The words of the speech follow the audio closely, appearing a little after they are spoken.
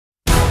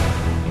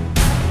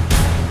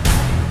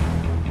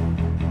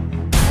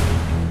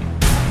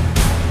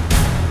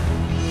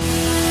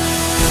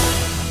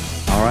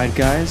right,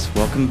 guys,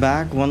 welcome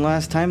back one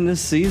last time this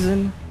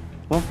season.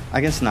 Well, I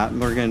guess not.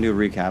 We're going to do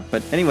a recap.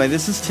 But anyway,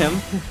 this is Tim,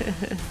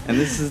 and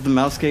this is the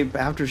Mouscape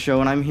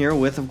Aftershow, and I'm here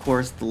with, of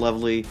course, the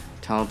lovely,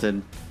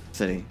 talented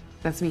City.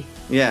 That's me.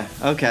 Yeah,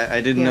 okay. I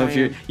didn't know if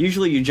you...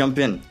 Usually you jump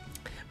in.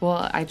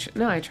 Well, I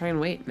try and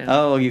wait now.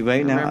 Oh, you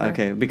wait now? Remember?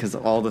 Okay, because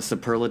of all the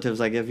superlatives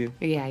I give you?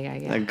 Yeah.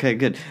 Okay,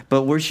 good.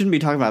 But we shouldn't be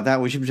talking about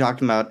that. We should be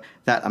talking about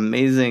that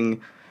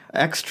amazing...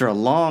 extra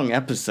long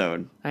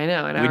episode. I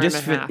know, an hour and a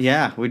half.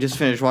 Yeah, we just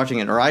finished watching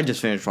it, or I just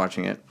finished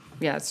watching it.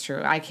 Yeah, it's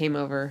true. I came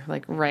over,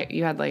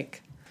 you had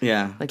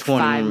 20,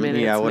 5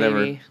 minutes, yeah, whatever.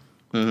 maybe.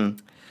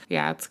 Mm-hmm.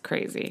 Yeah, it's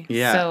crazy.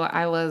 Yeah. So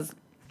I was,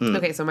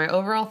 okay, so my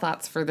overall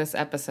thoughts for this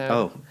episode.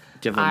 Oh,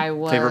 do you have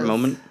a favorite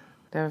moment?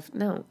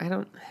 No, I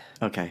don't.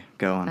 Okay,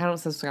 go on. I don't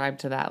subscribe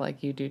to that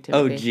like you do,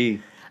 Timothy.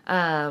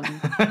 Oh,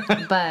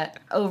 gee. But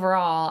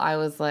overall, I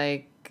was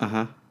like...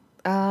 Uh-huh.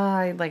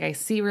 I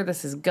see where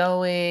this is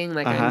going.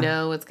 I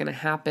know what's going to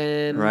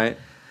happen. Right.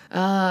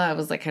 I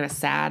was kind of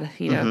sad,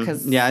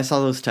 because... Yeah, I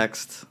saw those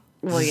texts.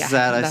 Well, yeah.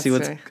 Sad.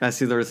 I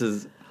see this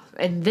is...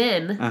 And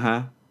then...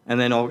 Uh-huh. And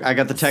then I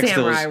got the text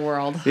Samurai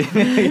World. Yeah,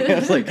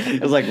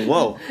 it was like,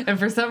 whoa. And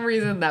for some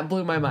reason, that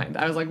blew my mind.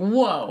 I was like,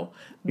 whoa,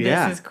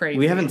 this is crazy.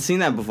 We haven't seen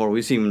that before.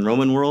 We've seen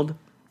Roman World,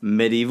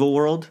 Medieval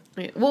World.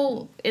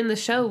 Well, in the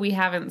show, we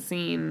haven't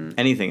seen...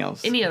 anything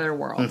else. Any other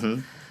world.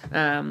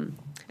 Mm-hmm.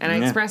 And I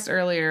expressed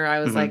earlier, I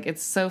was like,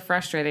 it's so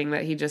frustrating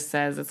that he just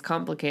says it's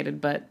complicated,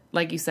 but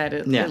like you said,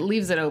 it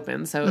leaves it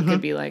open, so it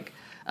could be like,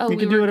 oh,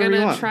 we were going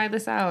to try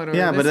this out. Or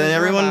yeah, but then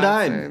everyone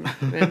died.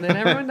 And then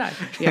everyone died.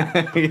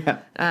 Yeah.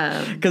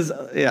 Yeah. Because,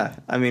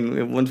 I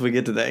mean, once we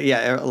get to that,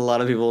 a lot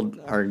of people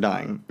are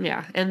dying.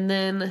 Yeah. And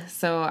then,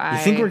 so I...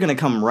 You think we're going to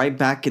come right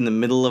back in the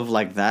middle of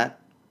that?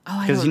 Oh, I don't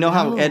know. Because you know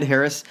how Ed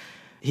Harris...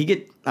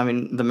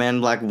 the Man in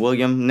Black,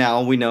 William,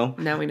 now we know.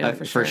 Now we know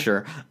for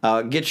sure.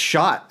 Gets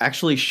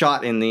actually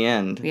shot in the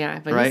end. Yeah,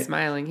 but right? He's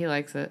smiling. He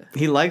likes it.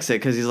 He likes it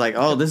because he's like,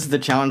 oh, this is the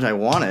challenge I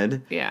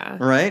wanted. Yeah.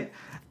 Right?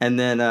 And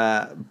then,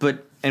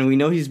 and we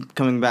know he's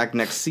coming back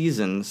next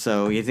season,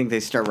 so you think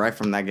they start right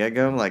from that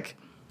get-go?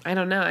 I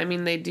don't know. I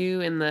mean, they do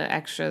in the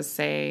extras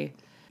say,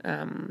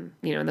 in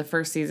the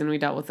first season we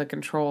dealt with the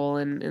control,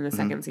 and in the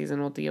second season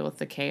we'll deal with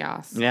the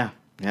chaos. Yeah.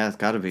 Yeah, it's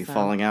got to be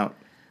falling out.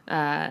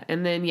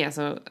 And then,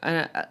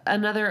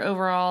 another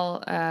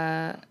overall,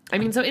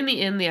 so in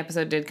the end, the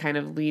episode did kind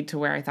of lead to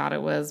where I thought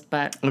it was,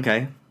 but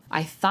okay.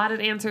 I thought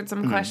it answered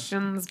some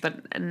questions,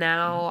 but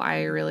now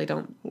I really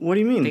don't. What do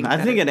you mean?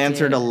 I think it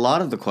answered a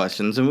lot of the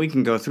questions, and we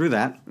can go through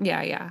that.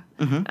 Yeah.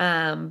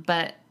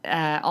 But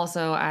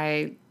also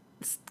I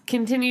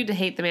continued to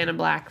hate the Man in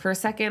Black. For a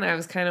second, I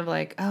was kind of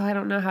like, oh, I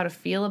don't know how to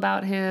feel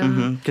about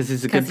him. Because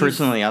he's a good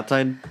person on the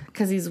outside?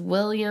 Because he's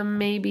William,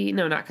 maybe.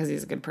 No, not because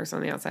he's a good person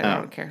on the outside. I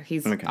don't care.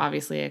 He's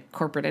obviously a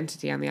corporate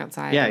entity on the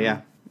outside.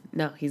 Yeah.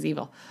 No, he's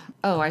evil.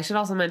 Oh, I should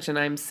also mention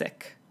I'm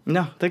sick.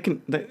 No,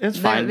 it's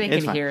fine. They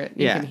can hear it.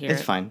 Yeah,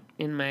 it's fine.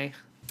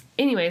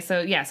 Anyway,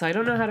 so I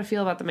don't know how to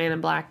feel about the Man in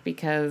Black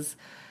because...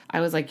 I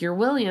was like, you're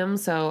William,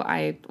 so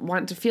I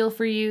want to feel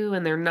for you,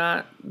 and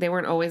they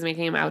weren't always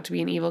making him out to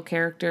be an evil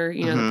character,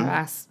 the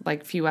past,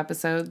 few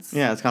episodes.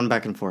 Yeah, it's gone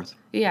back and forth.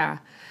 Yeah.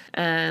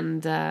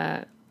 And,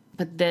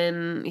 but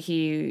then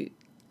he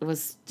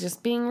was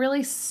just being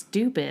really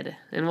stupid,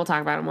 and we'll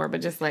talk about it more,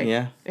 but just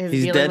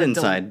he's dead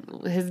inside.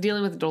 His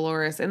dealing with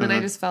Dolores, and then I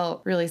just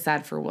felt really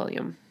sad for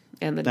William,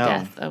 and the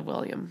death of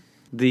William.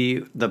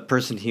 The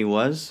person he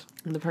was?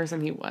 The person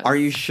he was. Are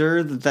you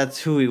sure that that's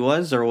who he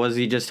was, or was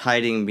he just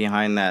hiding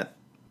behind that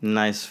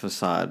nice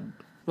facade?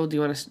 Well, do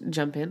you want to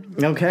jump in?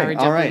 Okay,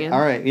 all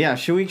right. Yeah,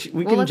 we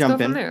can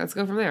jump in. Let's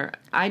go from there.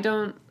 I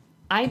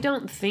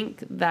don't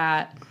think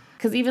that,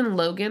 because even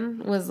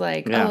Logan was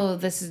like, oh,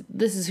 this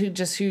is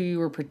who you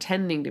were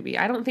pretending to be.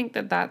 I don't think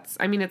that's.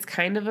 I mean, it's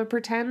kind of a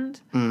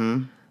pretend.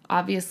 Mm-hmm.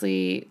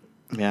 Obviously,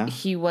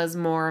 he was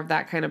more of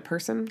that kind of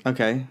person.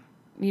 Okay.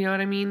 You know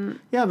what I mean?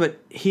 Yeah, but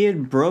he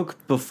had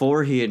broke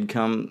before he had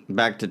come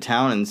back to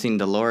town and seen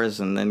Dolores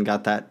and then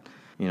got that,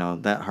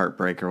 that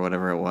heartbreak or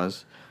whatever it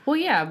was. Well,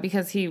 yeah,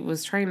 because he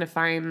was trying to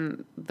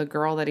find the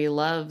girl that he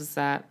loves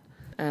that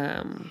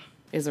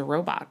is a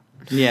robot.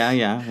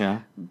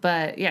 Yeah.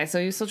 But, so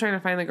he was still trying to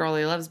find the girl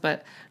he loves.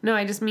 But, no,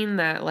 I just mean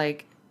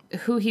that,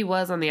 who he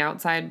was on the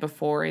outside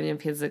before any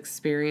of his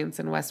experience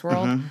in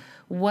Westworld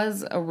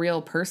was a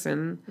real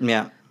person.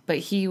 Yeah. But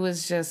he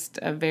was just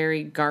a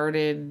very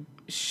guarded...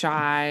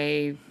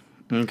 shy.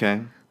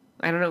 Okay.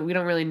 I don't know. We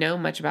don't really know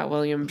much about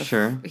William.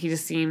 Sure. He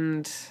just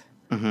seemed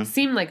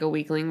like a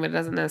weakling, but it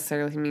doesn't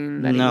necessarily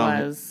mean that he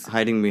was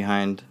hiding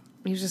behind.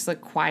 He was just a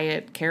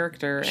quiet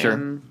character. Sure.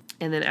 And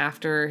then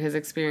after his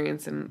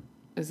experience in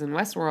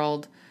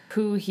Westworld,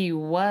 who he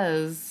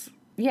was,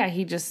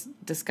 he just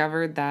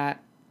discovered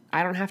that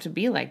I don't have to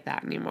be like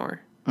that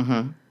anymore.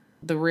 Mm-hmm.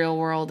 The real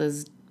world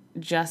is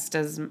just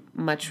as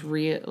much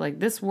real.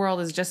 This world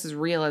is just as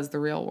real as the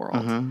real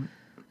world. Mm-hmm.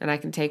 And I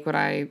can take what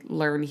I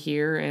learn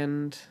here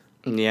and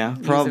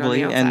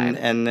probably,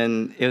 and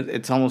then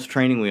it's almost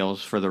training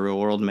wheels for the real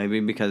world, maybe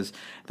because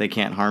they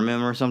can't harm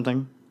him or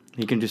something.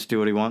 He can just do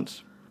what he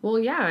wants. Well,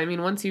 yeah. I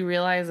mean, once you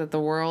realize that the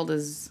world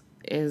is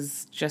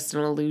just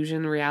an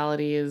illusion,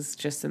 reality is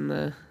just in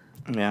the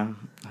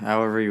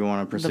however you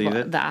want to perceive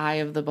it, the eye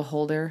of the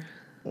beholder.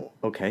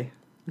 Okay.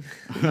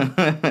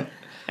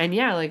 And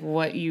yeah, like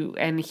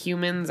and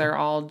humans are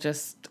all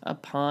just a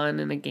pawn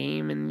in a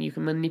game, and you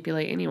can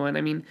manipulate anyone.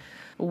 I mean,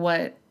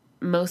 the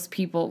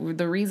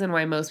reason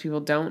why most people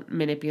don't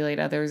manipulate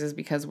others is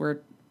because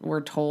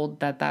we're told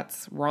that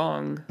that's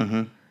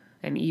wrong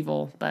and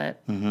evil,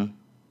 but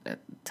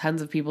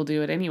tons of people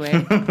do it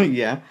anyway.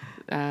 Yeah.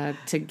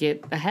 To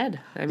get ahead.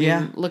 I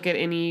mean, look at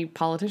any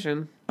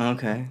politician.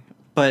 Okay.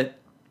 But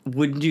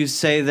would you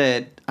say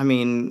that, I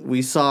mean,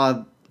 we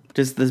saw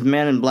just this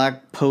man in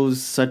black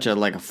pose such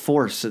a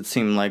force, it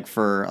seemed like,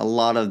 for a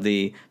lot of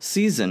the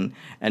season,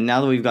 and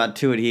now that we've got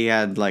to it, he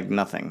had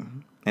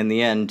nothing. In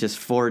the end, just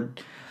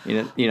Ford,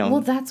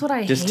 well, that's what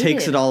I just hated.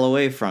 takes it all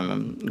away from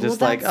him.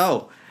 Just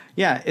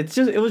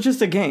it was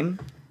just a game.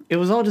 It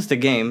was all just a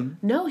game.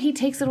 No, he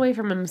takes it away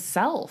from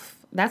himself.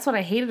 That's what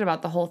I hated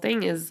about the whole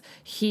thing is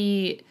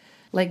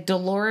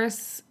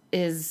Dolores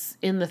is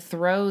in the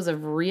throes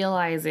of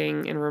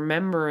realizing and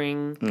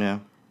remembering. Yeah.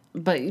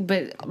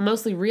 But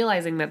mostly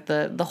realizing that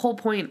the whole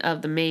point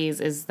of the maze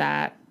is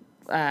that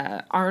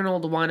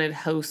Arnold wanted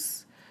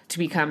hosts to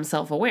become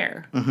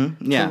self-aware.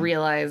 Mm-hmm. Yeah. To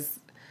realize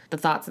the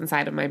thoughts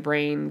inside of my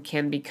brain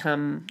can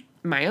become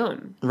my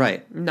own.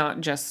 Right. Not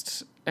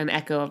just an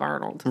echo of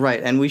Arnold.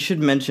 Right. And we should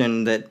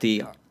mention that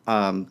the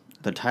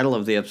title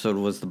of the episode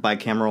was The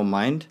Bicameral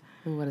Mind.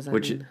 What does that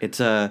mean?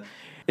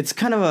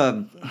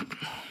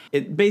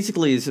 It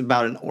basically is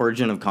about an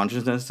origin of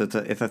consciousness.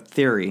 It's a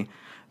theory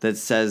that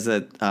says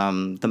that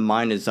the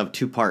mind is of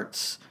two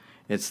parts.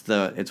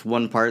 It's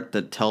one part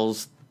that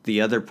tells the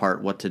other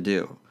part what to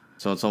do.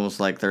 So it's almost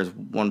like there's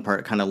one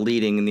part kind of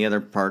leading and the other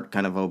part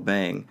kind of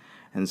obeying.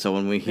 And so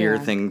when we hear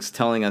things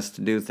telling us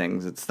to do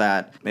things, it's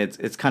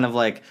kind of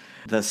like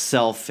the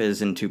self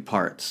is in two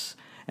parts.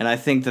 And I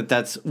think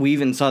we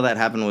even saw that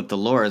happen with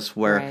Dolores,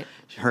 where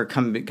her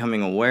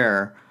becoming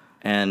aware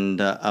and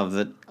of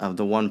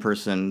the one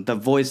person, the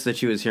voice that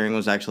she was hearing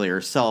was actually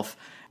herself.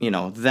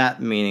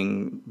 That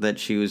meaning that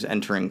she was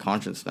entering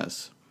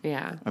consciousness.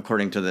 Yeah.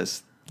 According to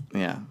this,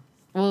 yeah.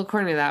 Well,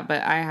 according to that,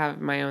 but I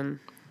have my own.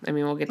 I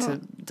mean, we'll get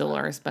to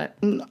Dolores, but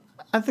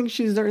I think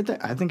she's there.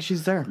 I think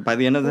she's there by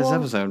the end of this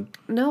episode.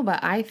 No,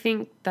 but I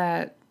think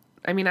that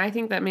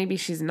maybe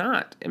she's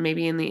not.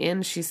 Maybe in the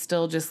end, she's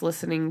still just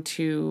listening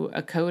to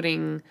a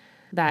coding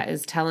that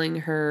is telling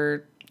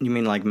her. You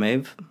mean like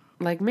Maeve?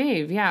 Like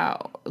Maeve, yeah.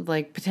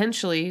 Like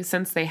potentially,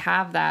 since they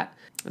have that,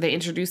 they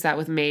introduce that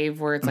with Maeve,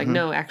 where it's like,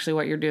 no, actually,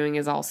 what you're doing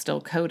is all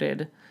still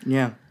coded.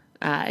 Yeah.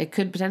 It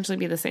could potentially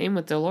be the same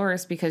with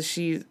Dolores because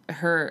she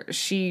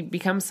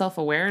becomes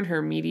self-aware and her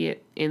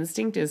immediate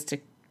instinct is to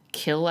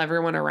kill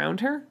everyone around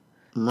her,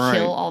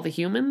 kill all the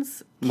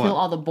humans, kill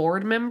all the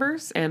board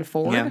members and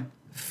Ford,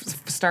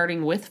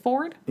 starting with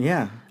Ford.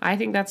 Yeah. I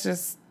think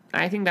that's.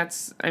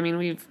 I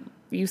mean,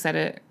 you said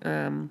it.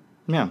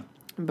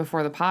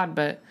 Before the pod,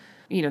 but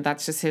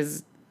that's just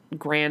his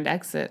grand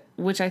exit,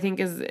 which I think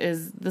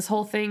is this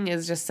whole thing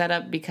is just set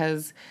up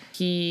because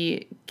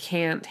he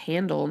can't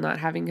handle not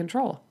having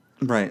control.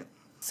 Right.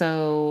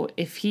 So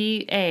if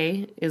he,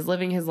 A, is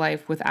living his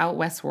life without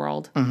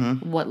Westworld,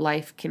 what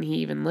life can he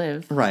even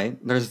live? Right.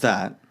 There's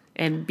that.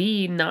 And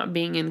B, not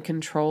being in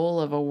control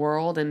of a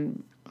world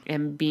and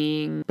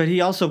being... But he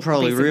also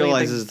probably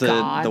realizes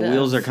that the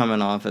wheels are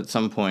coming off at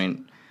some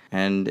point,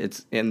 and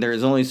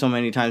there's only so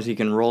many times he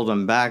can roll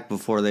them back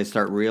before they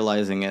start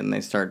realizing it and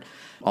they start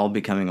all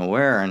becoming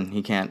aware, and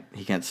he can't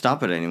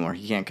stop it anymore.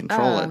 He can't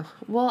control it.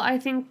 Well, I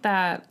think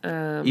that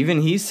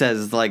even he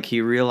says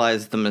he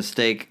realized the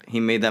mistake.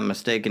 He made that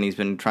mistake, and he's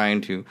been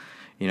trying to,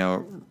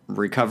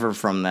 recover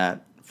from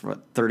that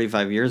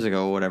 35 years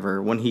ago, or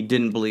whatever. When he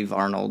didn't believe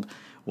Arnold,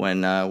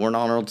 when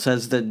Arnold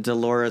says that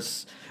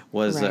Dolores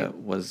was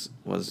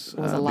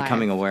alive.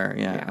 Becoming aware,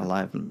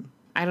 alive.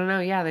 I don't know.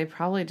 Yeah, they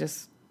probably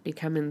just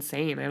become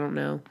insane. I don't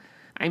know.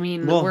 I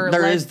mean,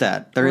 is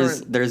that.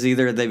 There's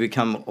either they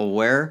become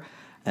aware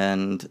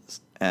and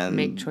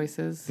make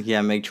choices.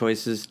 Yeah, make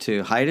choices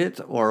to hide it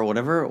or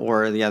whatever,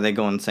 or they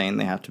go insane.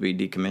 They have to be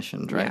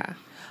decommissioned, right? Yeah.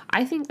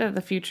 I think that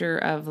the future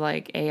of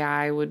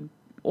AI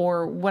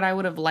or what I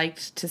would have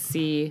liked to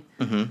see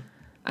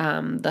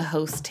the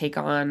host take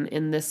on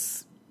in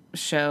this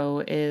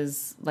show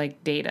is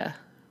Data,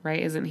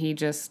 right? Isn't he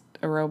just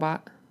a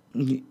robot?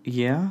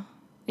 Yeah.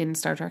 In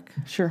Star Trek?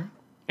 Sure.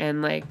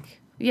 And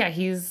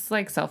he's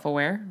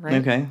self-aware, right?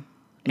 Okay.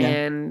 Yeah.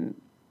 And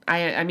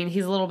I mean,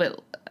 he's a little bit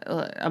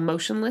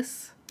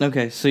emotionless.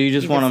 Okay, so you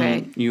just want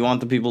him. You want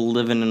the people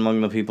living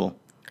among the people.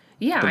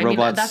 Yeah, I mean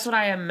that's what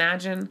I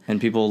imagine.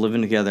 And people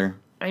living together.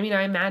 I mean,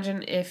 I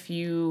imagine if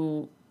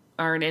you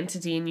are an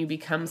entity and you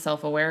become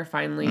self-aware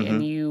finally,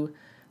 and you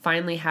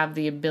finally have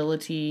the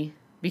ability.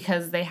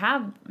 Because they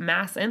have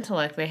mass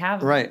intellect. They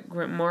have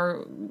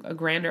more a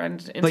grander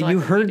intellect. But you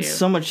heard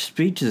so much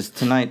speeches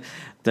tonight.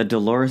 The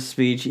Dolores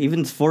speech,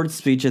 even Ford's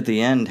speech at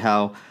the end,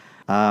 how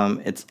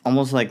it's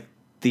almost like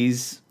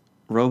these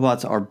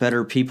robots are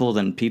better people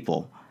than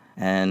people.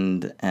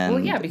 Well,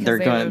 yeah, because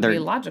they're be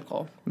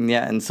logical.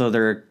 Yeah, and so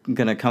they're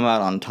gonna come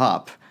out on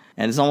top.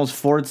 And it's almost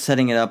Ford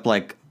setting it up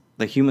like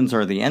the humans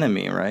are the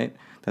enemy, right?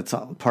 That's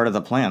part of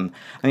the plan.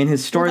 I mean,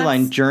 his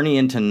storyline journey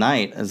into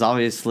night is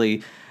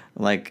obviously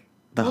like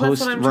the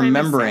host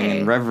remembering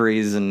and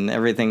reveries and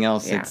everything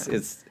else. Yeah.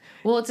 It's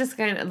well, it's just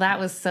kind of, that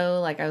was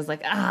so like I was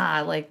like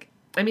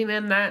I mean,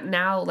 and that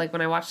now like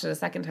when I watched it a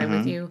second time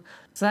with you,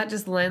 so that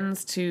just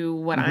lends to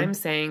what I'm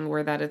saying,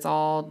 where that it's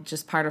all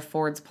just part of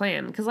Ford's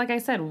plan. Because like I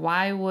said,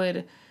 why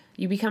would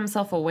you become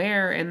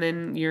self-aware and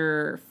then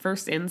your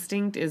first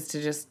instinct is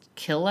to just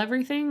kill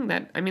everything?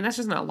 That's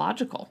just not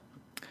logical.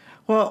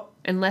 Well,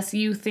 unless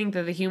you think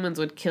that the humans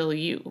would kill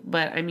you.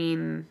 But, I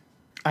mean,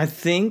 I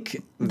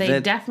think they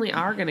definitely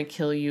are going to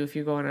kill you if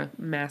you go on a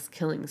mass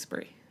killing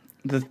spree.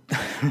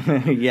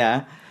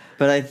 Yeah.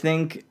 But I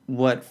think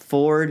what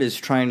Ford is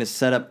trying to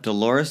set up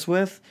Dolores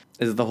with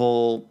is the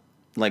whole,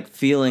 like,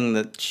 feeling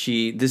that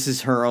this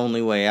is her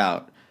only way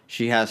out.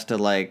 She has to,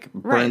 like,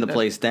 burn the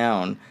place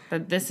down.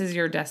 That this is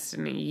your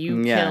destiny.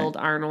 You killed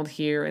Arnold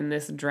here in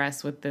this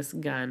dress with this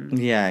gun.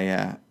 Yeah,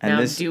 yeah. And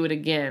now do it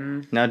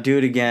again. Now do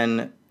it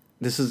again.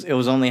 It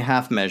was only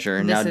half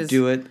measure. Now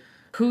do it.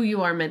 Who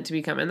you are meant to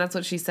become. And that's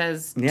what she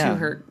says to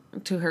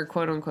her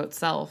quote unquote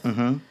self.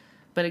 Mm-hmm.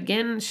 But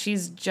again,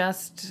 she's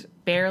just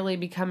barely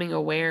becoming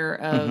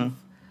aware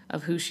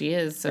of who she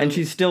is. So. And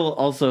she's still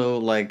also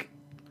like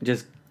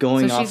just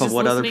going off of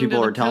what other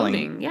people are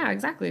telling. Yeah,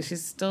 exactly.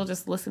 She's still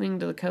just listening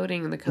to the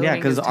coding and the coding. Yeah,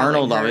 because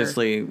Arnold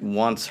obviously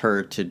wants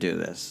her to do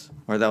this.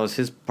 Or that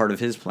was part of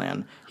his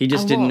plan. He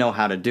just didn't know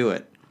how to do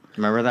it.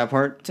 Remember that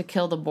part? To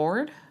kill the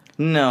board?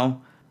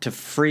 No. To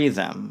free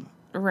them.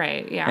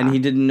 Right, yeah. And he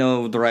didn't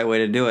know the right way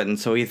to do it, and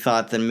so he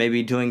thought that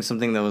maybe doing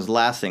something that was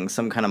lasting,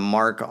 some kind of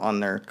mark on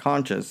their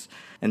conscience.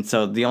 And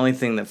so the only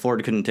thing that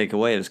Ford couldn't take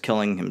away is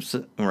killing him,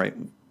 right,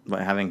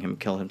 by having him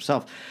kill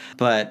himself.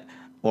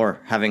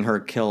 Or having her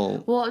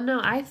kill... Well, no,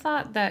 I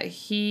thought that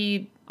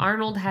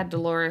Arnold had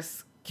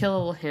Dolores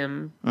kill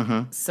him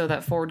so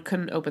that Ford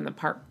couldn't open the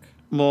park.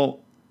 Well,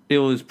 it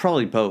was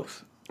probably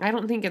both. I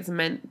don't think it's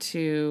meant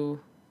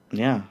to...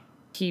 Yeah.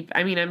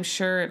 I'm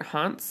sure it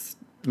haunts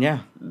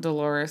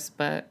Dolores,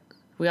 but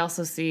we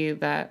also see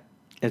that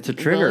it's a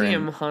trigger.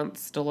 William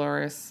haunts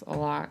Dolores a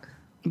lot.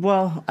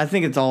 Well, I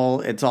think it's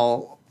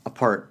all a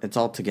part. It's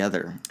all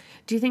together.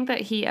 Do you think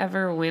that he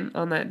ever went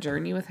on that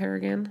journey with her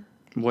again?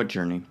 What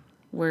journey?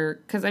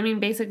 Because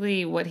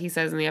basically what he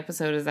says in the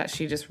episode is that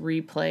she just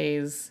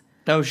replays.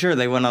 Oh, sure,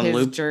 they went on his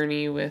loop.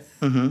 Journey with.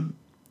 Mm-hmm.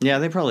 Yeah,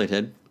 they probably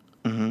did.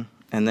 Mm-hmm.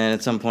 And then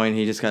at some point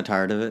he just got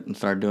tired of it and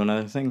started doing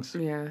other things.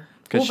 Yeah.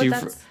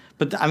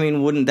 But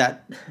wouldn't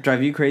that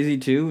drive you crazy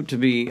too?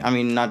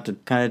 Not to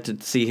kind of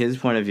to see his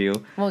point of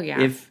view. Well,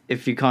 yeah.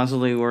 If you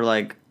constantly were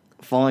like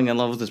falling in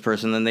love with this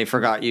person, then they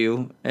forgot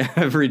you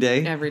every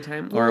day, every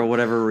time, or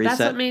whatever reset.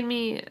 That's what made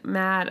me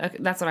mad.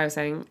 That's what I was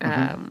saying.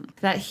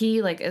 That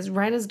he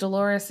as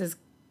Dolores is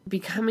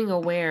becoming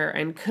aware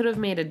and could have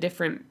made a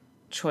different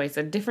choice,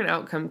 a different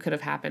outcome could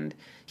have happened.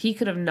 He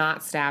could have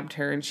not stabbed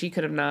her, and she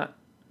could have not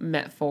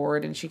met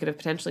Ford, and she could have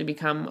potentially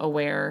become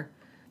aware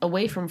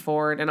away from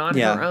Ford and on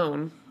her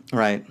own.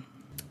 Right.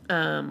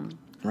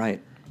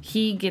 Right.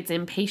 He gets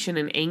impatient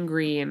and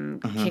angry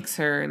and kicks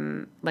her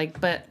and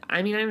but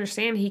I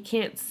understand he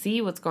can't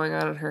see what's going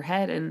on in her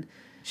head, and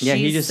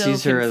he just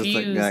sees her as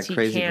that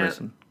crazy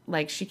person.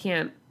 She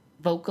can't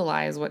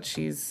vocalize what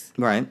she's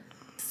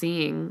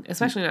seeing,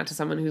 especially not to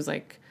someone who's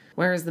like,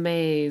 "Where's the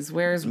maze?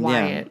 Where's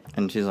Wyatt?" Yeah.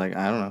 And she's like,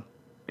 "I don't know."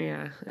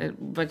 Yeah,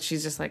 but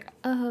she's just like,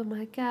 "Oh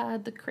my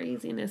God, the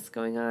craziness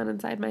going on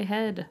inside my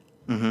head."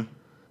 Mm-hmm.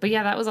 But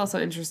yeah, that was also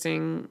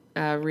interesting,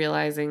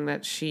 realizing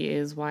that she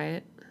is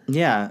Wyatt.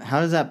 Yeah,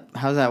 how does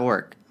that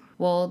work?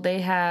 Well,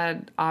 they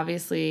had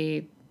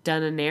obviously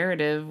done a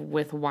narrative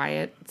with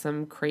Wyatt,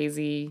 some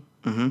crazy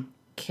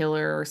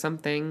killer or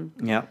something.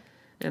 Yep.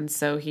 And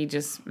so he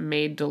just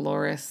made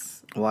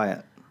Dolores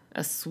Wyatt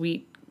a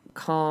sweet,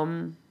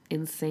 calm,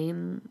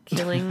 insane,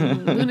 killing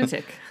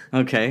lunatic.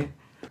 Okay.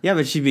 Yeah,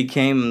 but she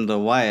became the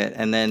Wyatt,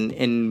 and then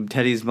in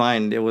Teddy's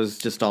mind, it was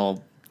just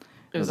all...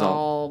 It was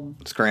all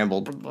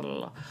scrambled. Blah, blah,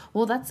 blah.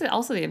 Well, that's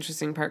also the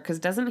interesting part, because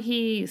doesn't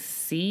he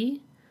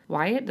see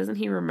Wyatt? Doesn't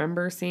he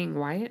remember seeing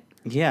Wyatt?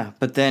 Yeah,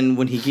 but then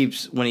when he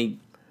keeps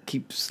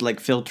like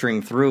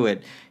filtering through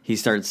it, he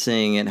starts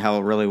seeing it how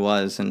it really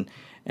was, and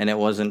it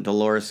wasn't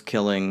Dolores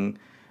killing,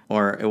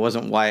 or it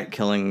wasn't Wyatt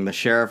killing the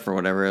sheriff or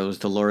whatever. It was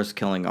Dolores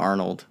killing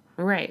Arnold.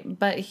 Right,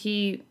 but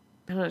I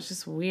don't know. It's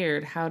just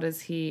weird. How did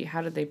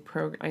they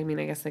program?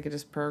 I guess they could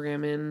just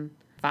program in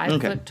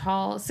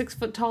 6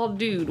 foot tall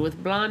dude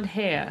with blonde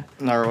hair.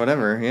 Or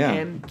whatever, yeah.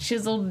 And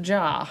chiseled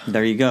jaw.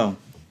 There you go.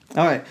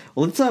 All right.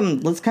 Well,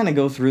 let's kind of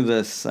go through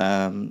this,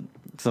 some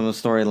of the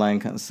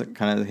storyline,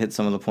 kind of hit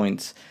some of the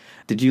points.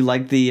 Did you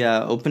like the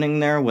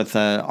opening there with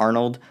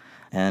Arnold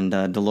and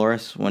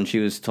Dolores when she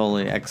was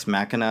totally ex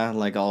machina,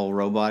 like all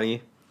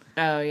robot-y?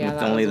 Oh, yeah.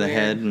 With only the weird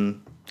head,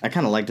 and I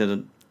kind of liked it.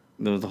 It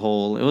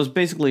was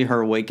basically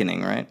her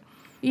awakening, right?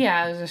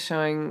 Yeah, it was just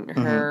showing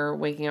her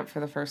waking up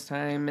for the first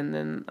time, and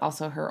then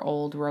also her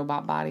old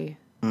robot body.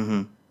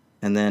 Mm-hmm.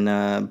 And then,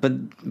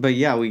 but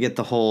yeah, we get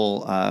the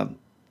whole,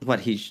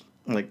 he's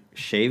like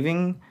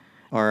shaving,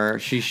 or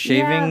she's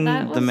shaving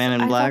the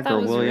Man in Black, or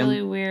William. I thought that was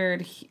really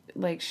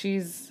weird.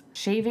 She's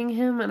shaving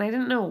him, and I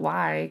didn't know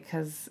why,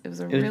 because it was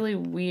a really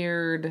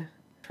weird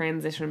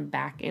transition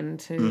back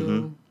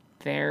into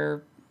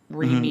their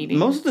re-meeting.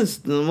 Most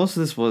of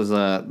this was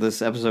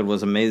this episode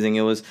was amazing.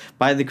 It was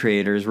by the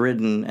creators,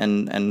 written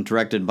and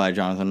directed by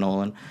Jonathan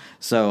Nolan.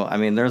 So I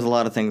mean, there's a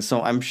lot of things.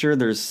 So I'm sure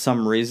there's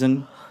some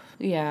reason.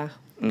 Yeah.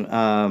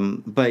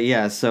 But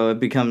yeah, so it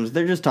becomes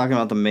they're just talking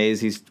about the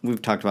maze.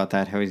 We've talked about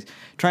that, how he's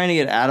trying to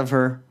get out of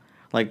her,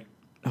 like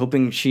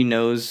hoping she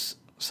knows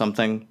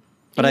something.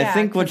 But I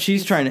think what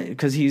she's trying to,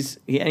 because he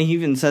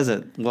even says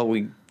it, what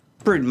we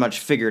pretty much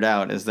figured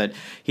out is that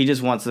he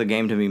just wants the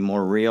game to be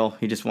more real.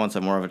 He just wants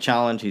more of a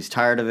challenge. He's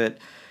tired of it.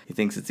 He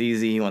thinks it's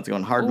easy. He wants to go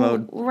in hard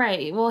mode.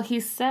 Right. Well, he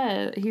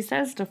says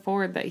to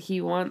Ford that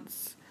he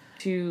wants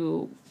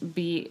to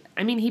be,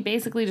 I mean, he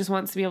basically just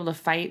wants to be able to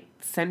fight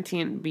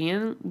sentient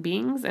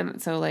beings,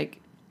 and so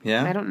like,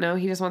 yeah, I don't know,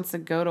 he just wants to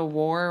go to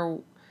war.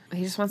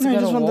 He just wants to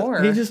go to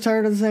war. He's just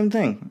tired of the same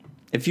thing.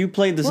 If you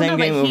played the same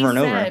game over and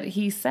over.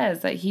 He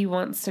says that he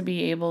wants to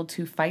be able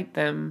to fight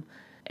them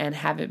and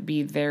have it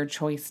be their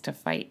choice to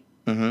fight.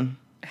 Mm-hmm.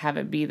 Have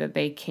it be that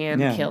they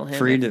can kill him.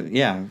 Free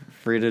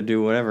to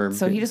do whatever.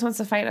 So he just wants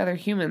to fight other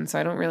humans, so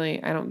I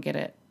don't get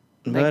it.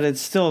 But it's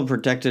still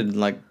protected,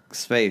 like,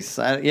 space.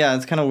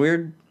 It's kind of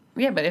weird.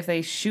 Yeah, but if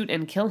they shoot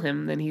and kill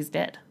him, then he's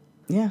dead.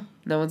 Yeah.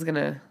 No one's going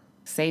to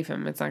save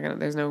him. It's not going to,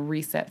 there's no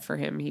reset for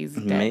him. He's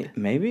dead.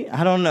 Maybe?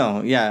 I don't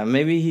know. Yeah,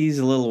 maybe he's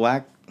a little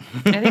whack.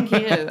 I think he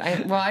is.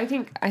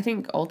 I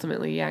think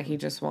ultimately, yeah, he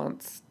just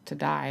wants to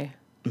die.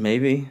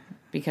 Maybe.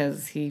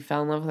 Because he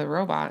fell in love with a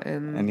robot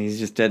and he's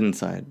just dead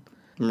inside.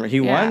 He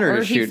wanted her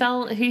to shoot.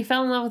 He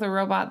fell in love with a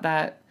robot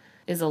that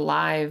is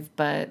alive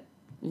but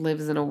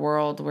lives in a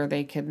world where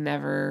they could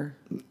never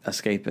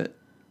escape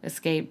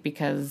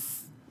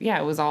because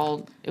it was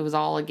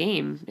all a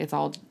game.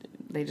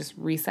 They just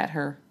reset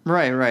her.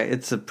 Right.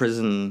 It's a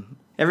prison.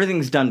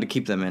 Everything's done to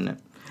keep them in it.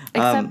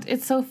 Except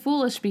it's so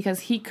foolish because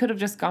he could have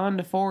just gone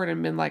to Ford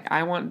and been like,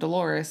 I want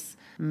Dolores,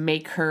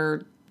 make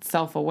her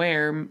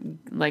self-aware,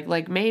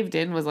 like Maeve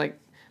did, was like,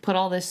 put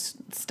all this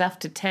stuff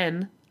to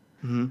 10.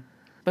 Mm-hmm.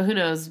 But who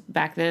knows,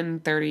 back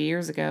then, 30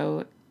 years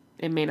ago,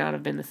 it may not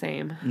have been the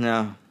same.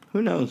 No,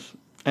 who knows?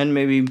 And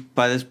maybe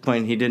by this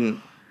point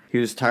he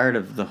was tired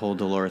of the whole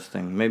Dolores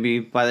thing. Maybe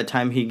by the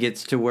time he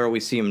gets to where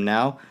we see him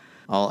now,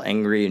 all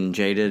angry and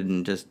jaded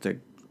and just a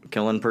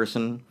killing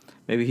person,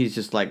 maybe he's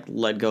just like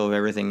let go of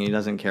everything. He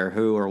doesn't care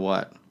who or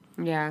what.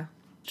 Yeah,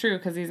 true,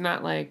 because he's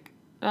not like,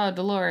 oh,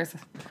 Dolores.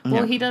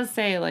 Well, he does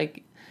say,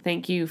 like,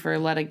 thank you for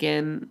yet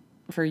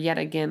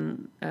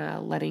again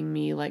letting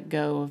me let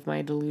go of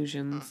my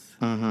delusions.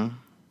 Mm-hmm.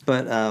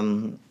 But,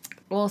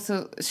 well,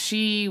 so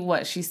she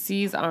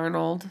sees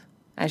Arnold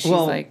as she's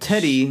like...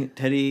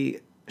 Teddy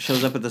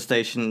shows up at the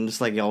station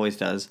just like he always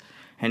does,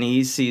 and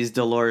he sees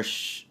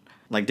Dolores,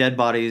 like dead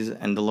bodies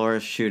and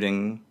Dolores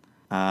shooting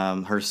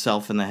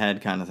herself in the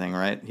head kind of thing,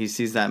 right? He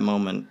sees that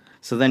moment.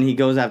 So then he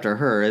goes after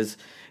her as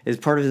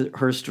part of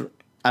her...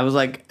 I was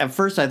like, at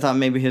first I thought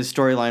maybe his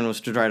storyline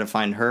was to try to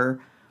find her,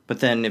 but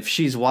then if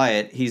she's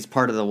Wyatt, he's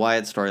part of the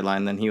Wyatt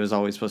storyline, then he was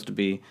always supposed to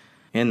be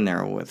in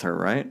there with her,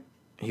 right?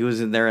 He was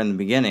in there in the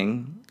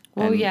beginning.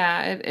 Well,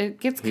 yeah,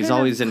 it gets kind of he's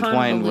always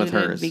entwined with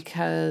hers.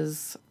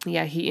 Because,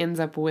 he ends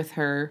up with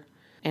her,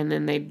 and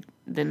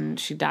then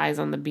she dies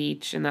on the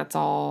beach, and that's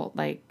all,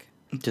 like...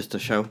 Just a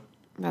show?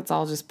 That's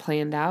all just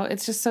planned out.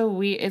 It's just so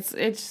weird.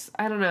 It's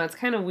I don't know, it's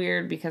kind of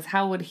weird, because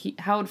how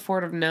would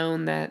Ford have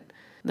known that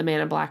the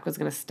Man in Black was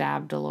going to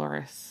stab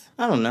Dolores?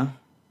 I don't know.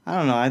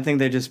 I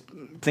think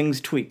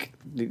things tweak.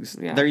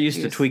 They're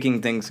used to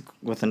tweaking things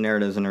with the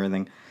narratives and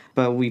everything.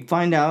 But we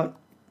find out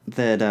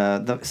that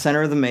the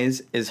center of the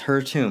maze is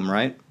her tomb,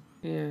 right?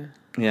 Yeah.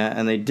 Yeah,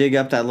 and they dig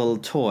up that little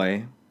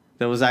toy.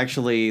 That was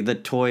actually the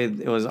toy.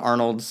 It was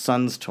Arnold's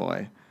son's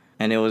toy.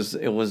 And it was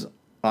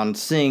on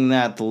seeing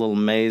that, the little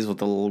maze with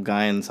the little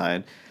guy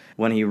inside,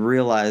 when he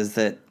realized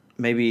that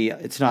maybe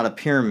it's not a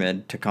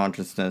pyramid to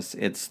consciousness,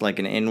 it's like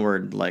an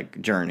inward,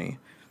 like, journey.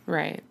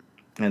 Right.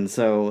 And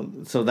so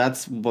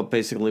that's what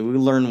basically, we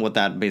learn what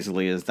that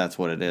basically is. That's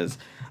what it is.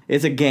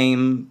 It's a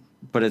game,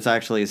 but it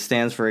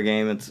stands for a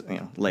game. It's,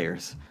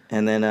 layers.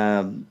 And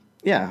then,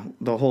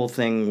 the whole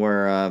thing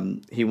where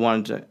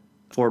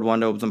Ford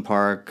wanted to open the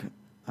park.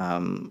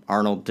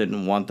 Arnold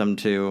didn't want them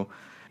to.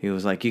 He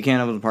was like, you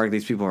can't open the park.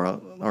 These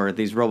people or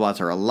these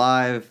robots are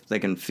alive. They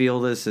can feel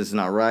this. It's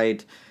not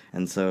right.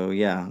 And so,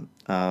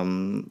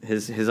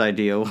 his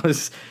idea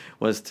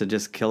was to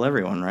just kill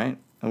everyone, right?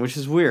 Which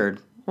is weird.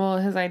 Well,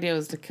 his idea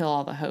was to kill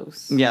all the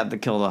hosts. Yeah, to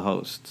kill the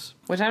hosts.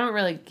 Which I don't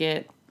really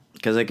get.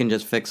 Because they can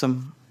just fix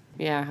them?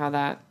 Yeah,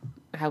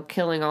 how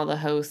killing all the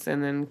hosts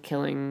and then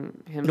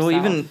killing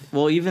himself.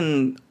 Well,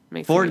 even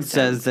Ford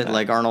says that,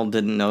 like, Arnold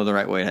didn't know the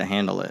right way to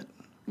handle it.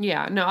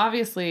 Yeah, no,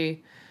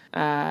 obviously,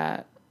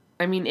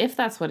 if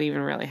that's what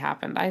even really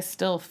happened, I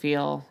still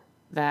feel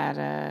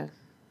that,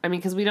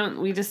 because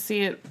we just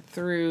see it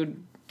through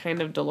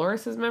kind of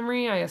Dolores'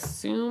 memory, I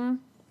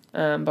assume.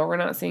 But we're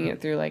not seeing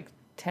it through, like,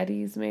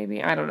 Teddy's,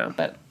 maybe. I don't know.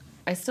 But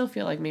I still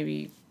feel like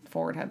maybe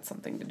Ford had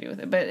something to do with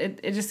it. But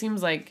it just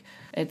seems like...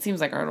 It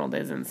seems like Arnold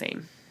is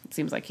insane. It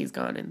seems like he's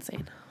gone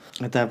insane.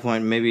 At that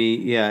point,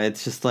 maybe, yeah,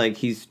 it's just like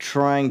he's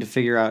trying to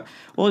figure out...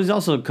 Well, he's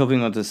also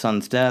coping with his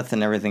son's death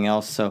and everything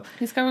else, so...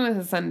 He's coping with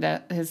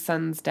his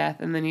son's death,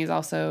 and then he's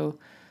also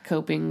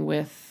coping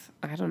with,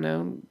 I don't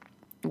know,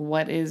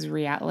 what is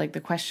like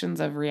the questions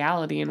of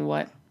reality and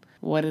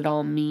what it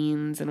all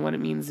means and what it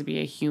means to be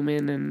a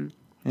human, and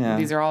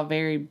these are all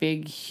very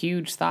big,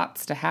 huge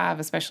thoughts to have,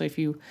 especially if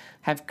you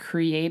have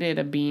created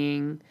a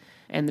being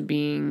and the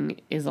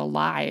being is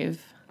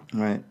alive.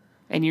 Right.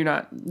 And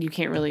you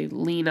can't really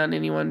lean on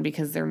anyone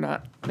because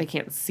they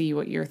can't see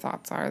what your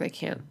thoughts are. They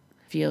can't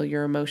feel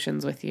your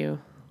emotions with you.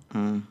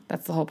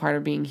 That's the whole part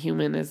of being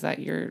human, is that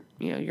your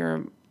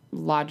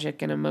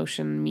logic and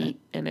emotion meet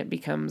and it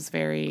becomes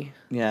very...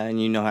 Yeah,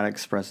 and you know how to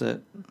express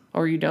it.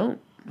 Or you don't.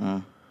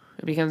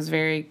 It becomes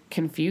very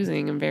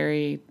confusing and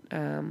very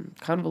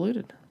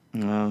convoluted.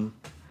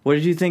 What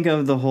did you think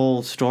of the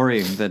whole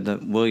story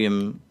that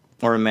William,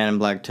 or a Man in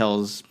Black,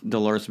 tells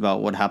Dolores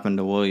about what happened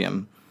to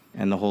William?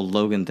 And the whole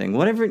Logan thing.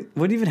 What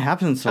even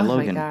happens to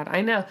Logan? Oh my God,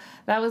 I know.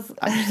 That was...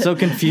 I'm so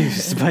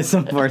confused by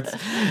some parts.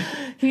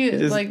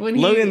 When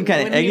Logan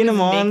kind of egging him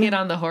on. Naked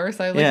on the horse,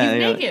 I was like, he's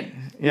naked.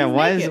 Yeah,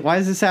 why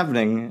is this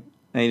happening?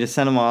 And he just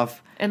sent him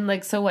off. And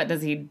like, so what?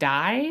 Does he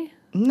die?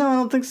 No, I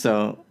don't think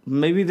so.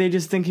 Maybe they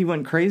just think he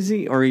went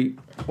crazy,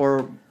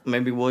 or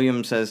maybe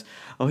William says,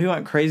 "Oh, he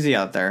went crazy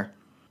out there."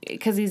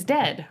 Because he's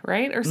dead,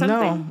 right, or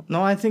something.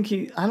 No, I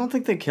don't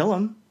think they kill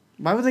him.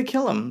 Why would they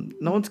kill him?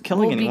 No one's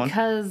killing anyone.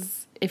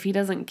 Because if he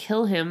doesn't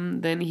kill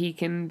him, then he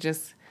can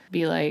just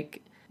be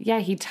like, yeah,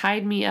 he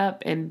tied me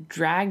up and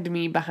dragged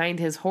me behind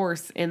his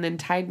horse and then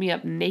tied me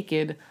up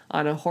naked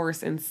on a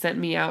horse and sent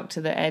me out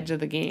to the edge of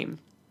the game.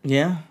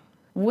 Yeah.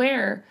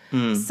 Where?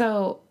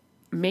 So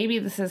maybe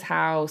this is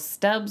how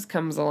Stubbs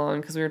comes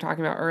along, because we were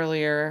talking about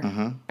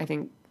earlier, I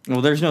think...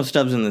 Well, there's no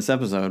Stubbs in this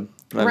episode.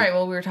 Right,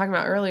 well, we were talking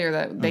about earlier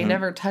that they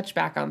never touch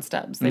back on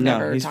Stubbs. They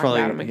never talk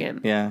about him again.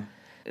 Yeah.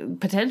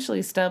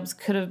 Potentially, Stubbs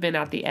could have been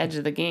at the edge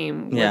of the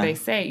game, where they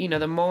say,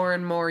 the more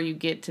and more you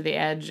get to the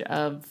edge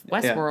of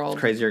Westworld... it's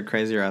crazier and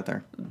crazier out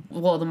there.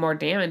 Well, the more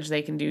damage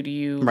they can do to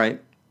you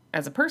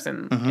as a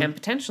person. And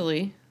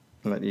potentially...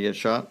 But you get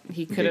shot?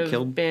 He could have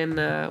killed? Been...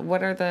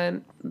 what are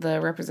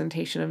the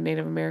representation of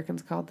Native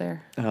Americans called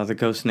there? The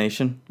Ghost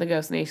Nation. The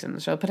Ghost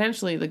Nation. So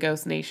potentially the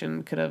Ghost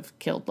Nation could have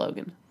killed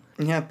Logan.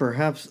 Yeah,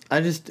 perhaps.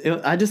 I just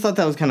thought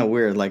that was kind of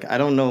weird. Like, I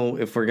don't know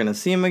if we're going to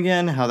see him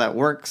again, how that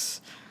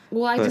works...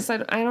 Well, I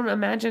don't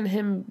imagine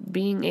him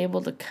being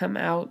able to come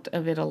out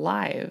of it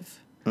alive.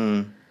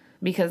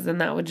 Because then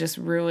that would just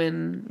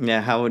ruin...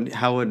 Yeah, how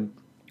would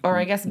or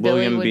I guess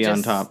William Billy would be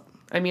just, on top?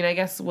 I mean, I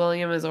guess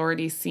William is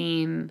already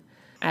seen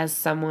as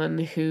someone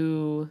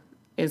who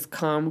is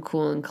calm,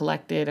 cool, and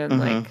collected and,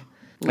 like,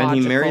 logical. And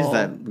he marries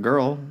that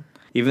girl,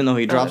 even though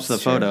he drops the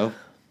true. photo.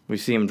 We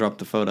see him drop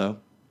the photo.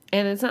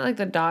 And it's not like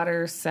the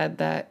daughter said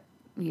that,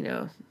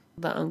 the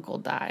uncle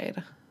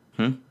died.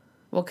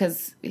 Well,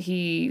 because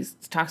he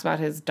talks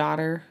about his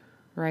daughter,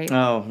 right?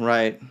 Oh,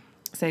 right.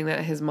 Saying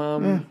that his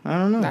mom... I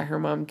don't know. That her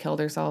mom killed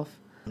herself.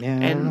 Yeah,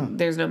 I don't know.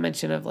 There's no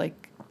mention of,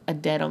 like, a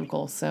dead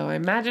uncle, so I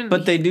imagine...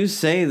 But they do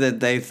say that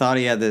they thought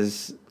he had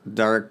this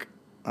dark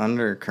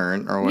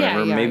undercurrent or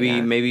whatever.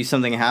 Maybe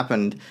something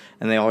happened,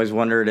 and they always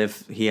wondered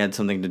if he had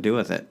something to do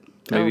with it.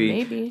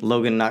 Maybe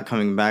Logan not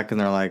coming back,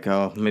 and they're like,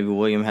 oh, maybe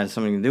William had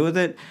something to do with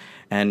it,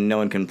 and no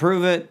one can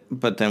prove it,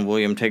 but then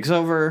William takes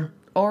over...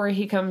 Or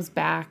he comes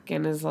back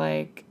and is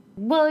like,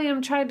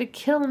 William tried to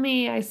kill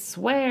me, I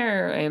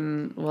swear.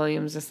 And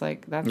William's just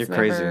like,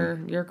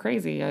 you're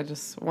crazy. I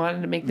just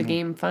wanted to make the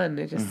game fun.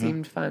 It just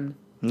seemed fun.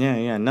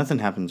 Yeah. Nothing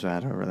happens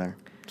bad over there.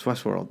 It's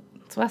Westworld.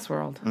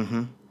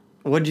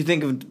 What'd you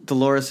think of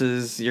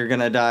Dolores's "You're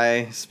gonna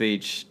die"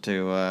 speech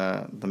to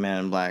the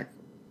Man in Black?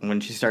 When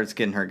she starts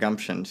getting her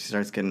gumption, she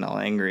starts getting all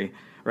angry.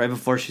 Right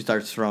before she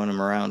starts throwing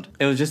him around.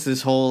 It was just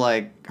this whole,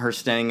 like, her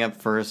standing up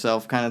for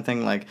herself kind of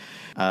thing. Like,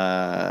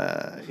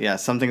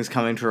 something's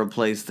coming to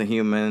replace the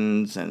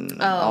humans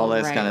and all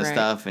this kind of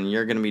stuff. And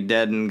you're going to be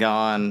dead and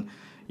gone.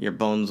 Your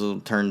bones will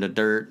turn to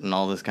dirt and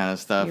all this kind of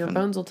stuff. Your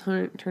bones will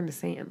turn to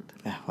sand.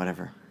 Yeah,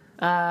 whatever.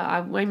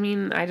 I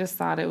mean, I just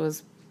thought it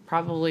was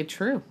probably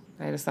true.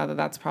 I just thought that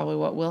that's probably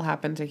what will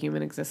happen to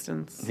human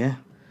existence. Yeah.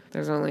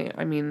 There's only,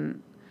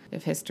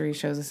 if history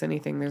shows us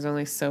anything, there's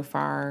only so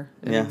far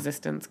an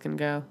existence can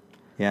go.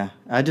 Yeah.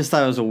 I just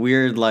thought it was a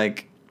weird,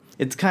 like,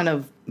 it's kind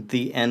of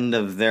the end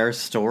of their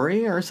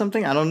story or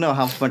something. I don't know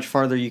how much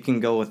farther you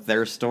can go with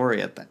their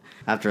story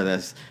after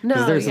this.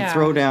 Because there's a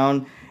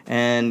throwdown,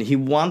 and he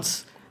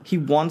wants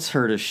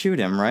her to shoot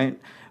him, right?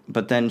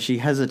 But then she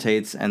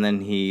hesitates, and then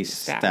he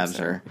stabs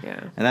her. Yeah.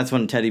 And that's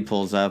when Teddy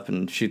pulls up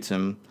and shoots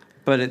him.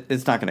 But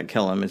it's not going to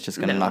kill him. It's just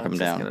going to knock him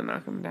down. It's just going to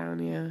knock him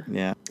down, yeah.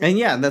 Yeah.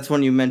 And that's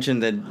when you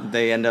mentioned that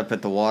they end up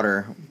at the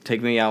water.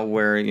 Take me out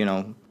where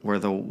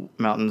the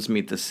mountains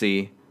meet the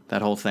sea.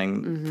 That whole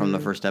thing from the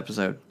first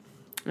episode.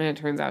 And it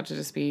turns out to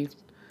just be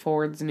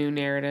Ford's new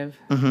narrative.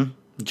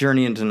 Mm-hmm.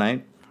 Journey into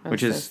Night,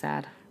 Which is so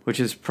sad. Which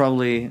is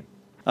probably...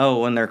 Oh,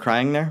 when they're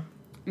crying there?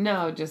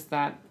 No, just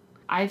that.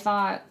 I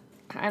thought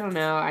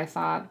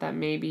that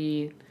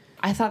maybe...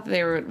 I thought that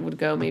they would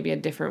go maybe a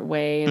different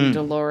way, and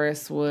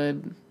Dolores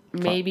would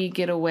maybe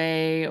get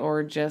away,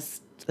 or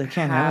just... They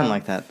can't have him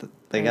like that.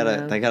 They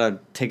gotta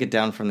take it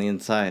down from the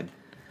inside.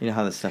 You know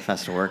how this stuff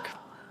has to work.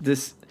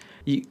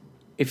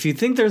 If you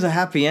think there's a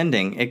happy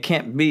ending, it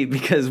can't be,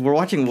 because we're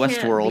watching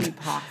Westworld. Can't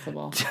be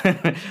possible.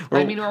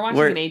 We're watching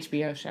an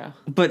HBO show.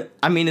 But,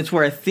 I mean, it's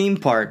where a theme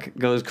park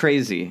goes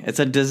crazy. It's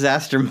a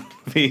disaster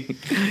movie,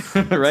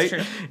 right?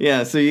 True.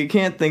 Yeah, so you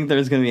can't think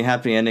there's going to be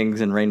happy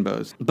endings and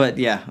rainbows. But,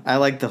 yeah, I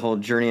like the whole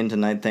Journey into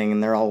Night thing,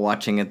 and they're all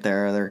watching it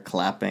there. They're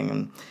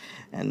clapping,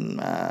 and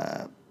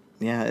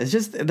yeah, it's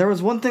just... There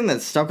was one thing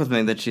that stuck with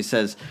me that she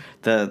says,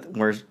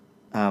 where...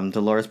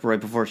 Dolores, right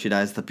before she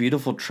dies, the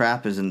beautiful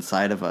trap is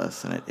inside of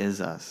us, and it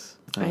is us.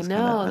 I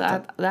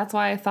know, that's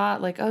why I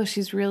thought, like, oh,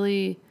 she's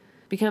really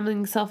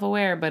becoming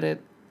self-aware, but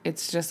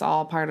it's just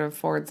all part of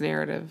Ford's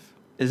narrative.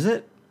 Is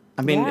it?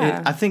 I mean,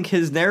 yeah. I think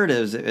his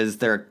narratives is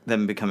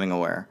them becoming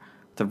aware.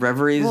 The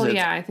reveries,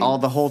 I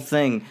think the whole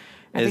thing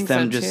is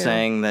them just too.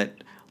 saying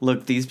that,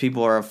 look, these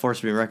people are a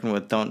force to be reckoned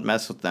with, don't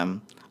mess with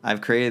them.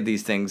 I've created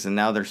these things, and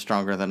now they're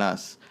stronger than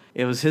us.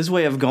 It was his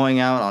way of going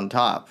out on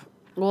top.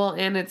 Well,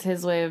 and it's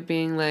his way of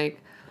being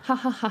like, ha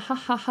ha ha ha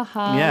ha ha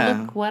ha,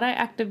 yeah. Look what I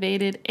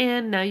activated,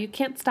 and now you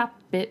can't stop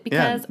it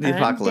because the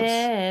apocalypse. I'm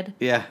dead.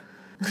 Yeah.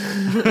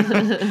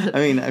 I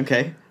mean,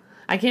 okay.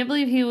 I can't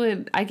believe he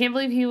would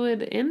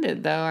end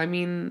it, though. I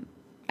mean,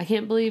 I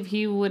can't believe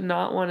he would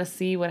not want to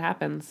see what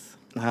happens.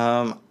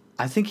 I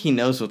think he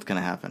knows what's going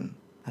to happen.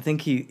 I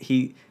think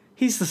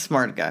he's the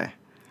smart guy.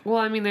 Well,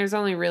 I mean, there's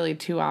only really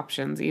two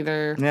options.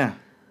 Either... Yeah.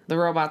 The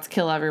robots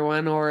kill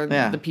everyone, or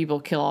the people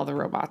kill all the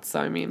robots.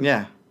 So, I mean...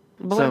 Yeah.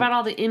 But what about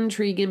all the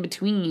intrigue in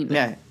between?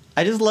 Yeah.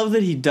 I just love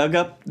that he dug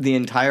up the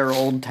entire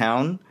old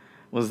town,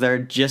 was there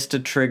just to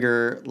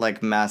trigger,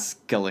 like, mass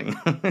killing.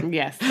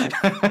 Yes.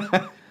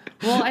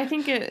 Well, I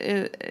think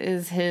it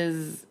is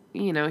his...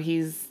 You know,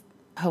 he's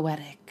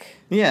poetic.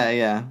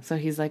 Yeah. So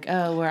he's like,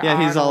 oh, where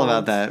yeah, he's all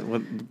Arnold about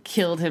that.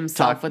 Killed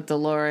himself with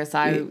Dolores.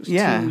 I,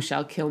 too,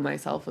 shall kill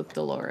myself with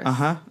Dolores.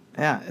 Uh-huh.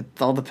 Yeah, it's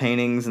all the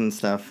paintings and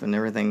stuff and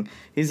everything.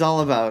 He's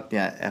all about,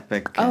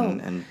 epic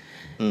and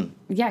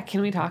Yeah, can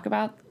we talk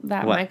about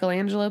that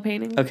Michelangelo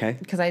painting? Okay.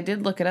 Because I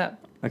did look it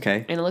up.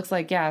 Okay. And it looks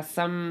like,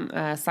 some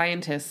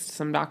scientist,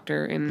 some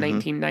doctor in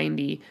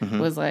 1990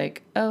 was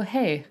like, oh,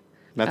 hey.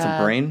 That's a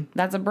brain?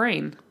 That's a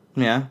brain.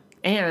 Yeah.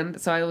 And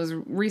so I was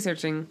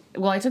researching.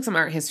 Well, I took some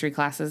art history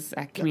classes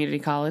at community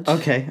college.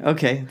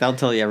 Okay. That'll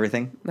tell you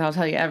everything. That'll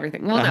tell you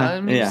everything. Well, no, I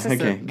mean,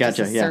 gotcha.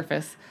 Just a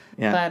surface.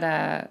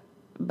 Yeah.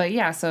 But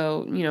yeah,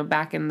 so,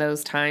 back in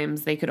those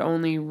times, they could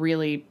only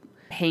really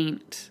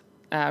paint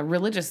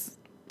religious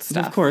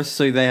stuff. Of course,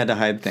 so they had to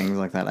hide things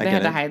like that. They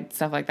had to hide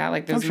stuff like that.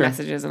 Like, there's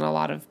messages in a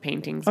lot of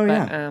paintings.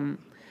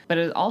 But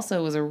it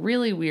also was a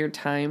really weird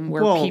time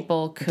where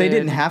people could... They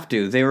didn't have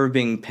to. They were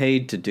being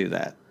paid to do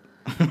that.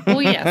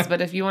 Well, yes,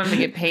 but if you wanted to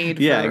get paid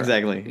for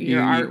exactly.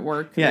 your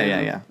artwork...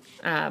 Yeah.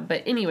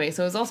 But anyway,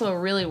 so it was also a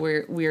really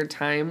weird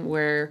time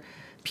where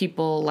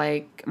people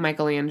like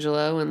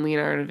Michelangelo and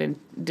Leonardo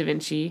da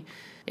Vinci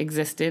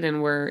existed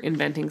and were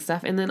inventing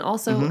stuff, and then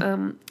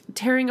also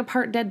tearing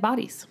apart dead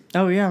bodies.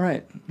 Oh, yeah,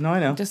 right. No, I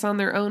know. Just on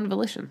their own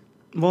volition.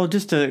 Well,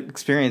 just to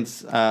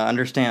experience,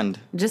 understand.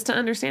 Just to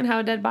understand how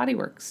a dead body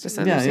works. Just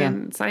to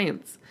understand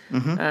science.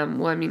 Mm-hmm.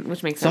 Well, I mean,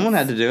 which makes sense. Someone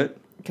had to do it.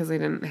 Because they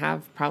didn't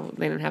have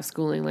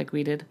schooling like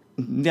we did.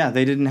 Yeah,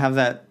 they didn't have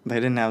that. They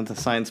didn't have the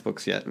science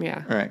books yet.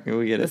 Yeah. All right,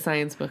 we get it. The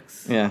science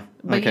books. Yeah.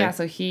 But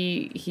so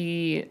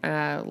he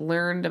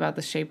learned about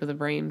the shape of the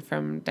brain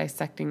from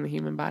dissecting the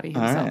human body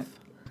himself. All right.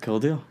 Cool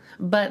deal.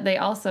 But they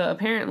also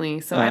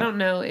apparently, I don't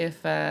know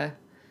if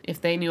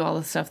they knew all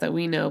the stuff that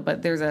we know,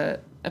 but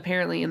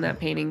apparently in that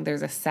painting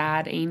there's a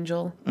sad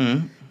angel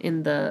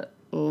in the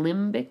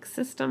limbic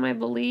system, I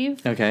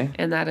believe. Okay.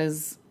 And that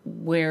is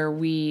where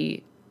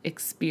we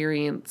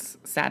experience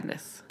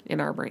sadness in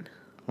our brain.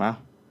 Wow.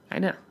 I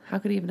know. How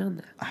could he have known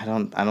that? I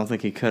don't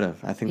think he could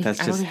have. I think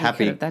that's just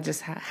happy. That's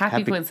just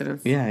happy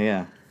coincidence.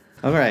 Yeah.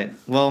 All right.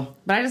 Well.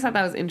 But I just thought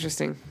that was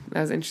interesting.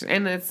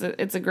 And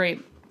it's a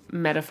great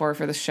metaphor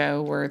for the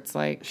show where it's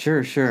like,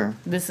 sure.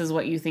 This is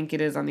what you think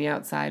it is on the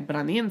outside, but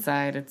on the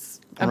inside, it's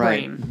a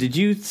brain. Did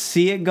you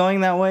see it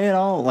going that way at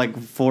all? Like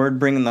Ford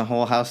bringing the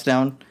whole house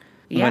down?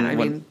 Yeah, I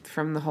mean,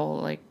 from the whole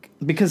like.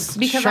 Because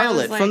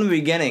Charlotte, from the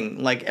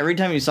beginning, like every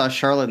time you saw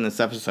Charlotte in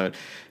this episode,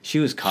 she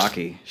was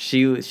cocky.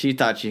 She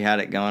thought she had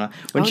it going on.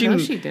 No,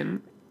 she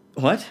didn't.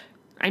 What?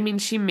 I mean,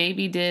 she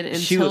maybe did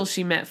until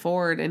she met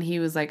Ford, and he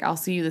was like, "I'll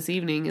see you this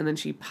evening," and then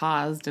she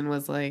paused and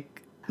was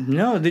like,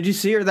 "No, did you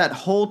see her that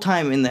whole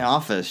time in the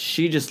office?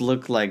 She just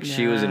looked like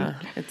she was in."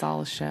 It's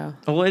all a show.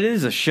 Well, it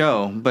is a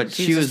show, but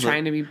she was just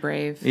trying to be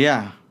brave.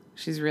 Yeah,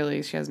 she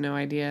has no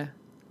idea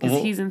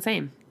because he's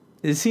insane.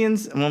 Is he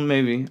insane? Well,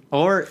 maybe,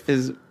 or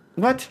is.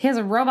 What? He has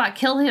a robot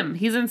kill him.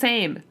 He's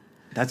insane.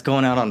 That's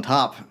going out on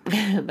top.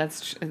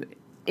 That's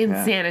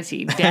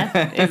insanity.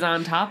 Death is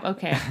on top.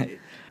 Okay.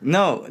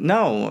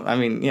 No. I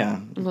mean, yeah.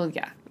 Well,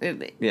 yeah.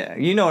 Yeah,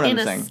 you know what I'm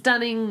saying. In a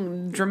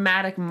stunning,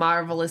 dramatic,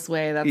 marvelous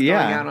way that's going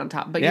out on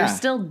top. But you're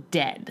still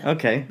dead.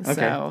 Okay.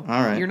 So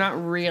all right. You're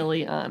not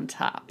really on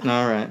top.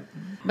 All right.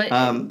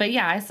 But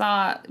yeah, I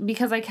saw,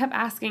 because I kept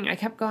asking, I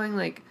kept going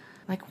like,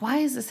 why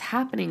is this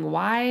happening?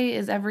 Why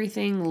is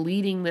everything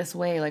leading this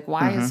way? Like,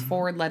 why is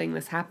Ford letting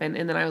this happen?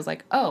 And then I was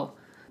like, oh,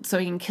 so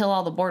he can kill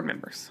all the board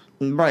members.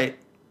 Right.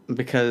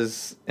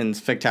 Because in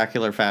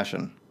spectacular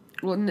fashion.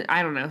 Well,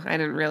 I don't know. I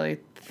didn't really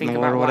think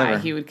about why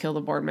he would kill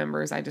the board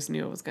members. I just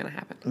knew it was going to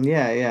happen.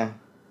 Yeah.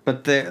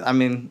 But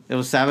it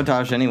was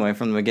sabotage anyway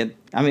from the beginning.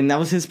 I mean, that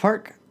was his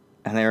park.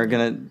 And they were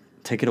going to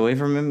take it away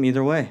from him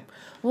either way.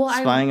 Well,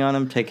 spying on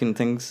him, taking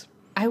things.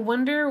 I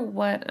wonder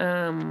what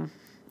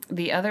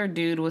the other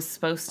dude was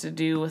supposed to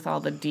do with all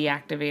the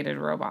deactivated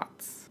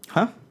robots.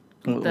 Huh?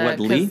 What,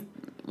 Lee?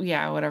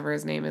 Yeah, whatever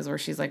his name is, where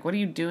she's like, what are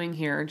you doing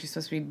here? Aren't you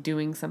supposed to be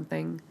doing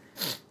something?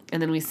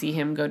 And then we see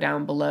him go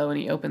down below, and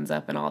he opens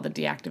up, and all the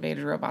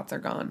deactivated robots are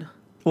gone.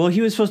 Well,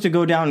 he was supposed to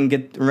go down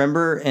and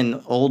remember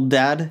an old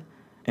dad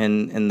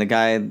and the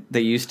guy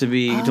that used to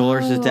be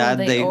Dolores' dad?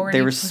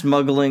 They were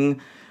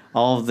smuggling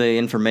all of the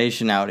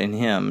information out in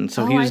him.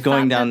 So he was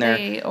going down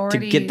there to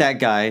get that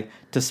guy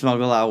to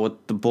smuggle out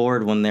with the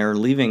board when they're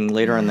leaving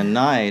later in the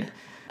night.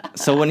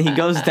 So when he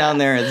goes down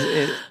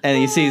there and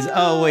he sees,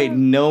 oh, wait,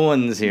 no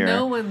one's here.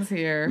 No one's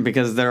here.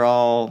 Because they're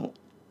all...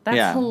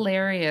 That's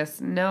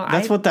hilarious. No,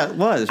 That's what that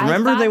was.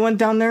 Remember they went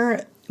down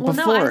there before?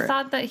 Well, no, I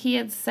thought that he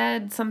had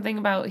said something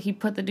about he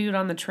put the dude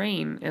on the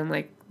train and,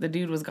 like, the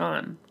dude was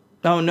gone.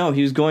 Oh, no,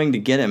 he was going to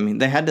get him.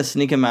 They had to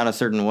sneak him out a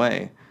certain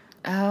way.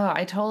 Oh,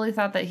 I totally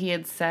thought that he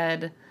had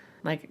said,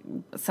 like,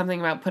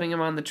 something about putting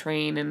him on the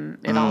train and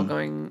it all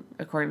going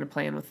according to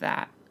plan with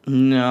that.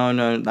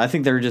 No. I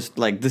think they were just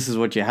like, this is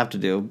what you have to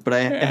do. But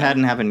it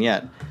hadn't happened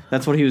yet.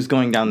 That's what he was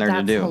going down there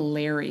to do. That's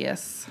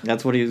hilarious.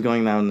 That's what he was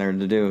going down there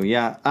to do.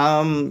 Yeah.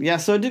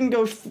 So it didn't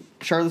go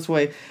Charlotte's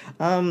way.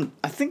 I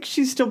think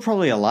she's still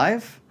probably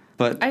alive.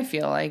 But I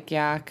feel like,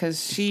 yeah,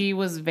 because she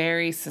was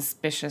very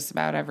suspicious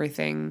about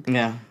everything.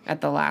 Yeah. At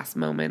the last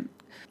moment.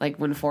 Like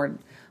when Ford...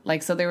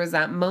 Like, so there was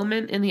that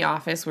moment in the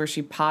office where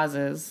she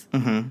pauses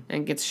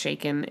and gets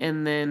shaken.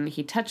 And then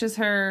he touches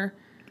her.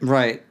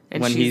 Right.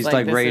 And when she's he's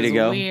like ready to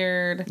go.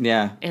 Weird.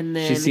 Yeah. And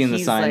then she's seeing the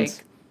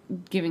signs.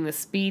 Like giving the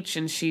speech,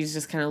 and she's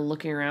just kind of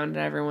looking around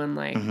at everyone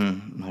like,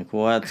 like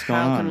what's going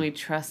on? How can we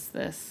trust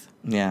this?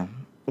 Yeah.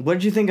 What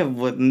did you think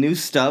of new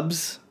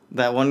Stubbs?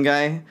 That one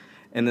guy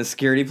in the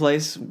security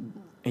place.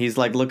 He's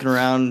like looking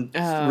around,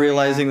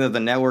 realizing that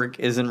the network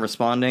isn't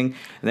responding,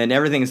 and then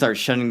everything starts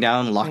shutting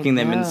down, locking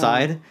them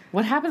inside.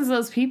 What happens to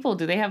those people?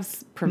 Do they have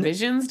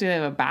provisions? Do they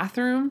have a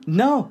bathroom?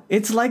 No,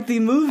 it's like the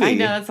movie. I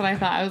know, that's what I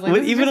thought. I was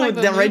like, even with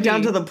right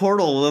down to the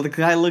portal with the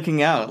guy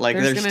looking out, like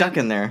they're stuck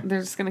in there.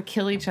 They're just gonna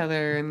kill each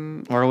other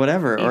or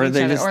whatever, or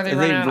they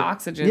run out of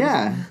oxygen.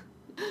 Yeah.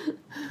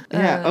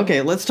 Yeah.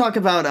 Okay. Let's talk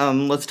about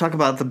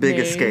the big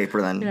escape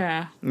then.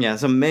 Yeah. Yeah.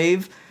 So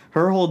Maeve,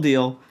 her whole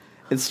deal.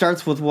 It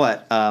starts with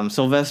what?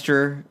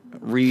 Sylvester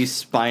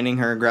re-spining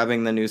her,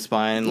 grabbing the new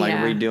spine, like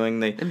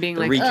redoing and being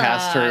the like,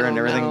 recast her and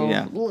everything. Know.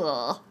 Yeah.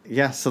 Ugh.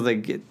 Yeah. So they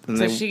get.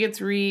 She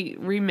gets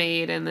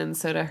remade, and then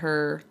so do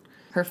her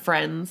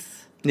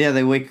friends. Yeah,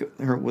 they wake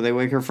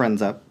her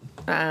friends up.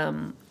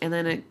 And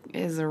then it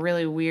is a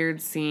really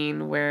weird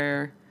scene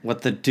where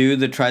what the dude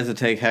that tries to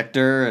take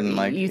Hector and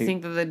like you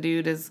think that the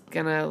dude is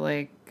gonna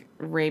like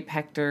rape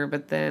Hector,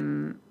 but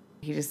then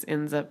he just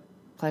ends up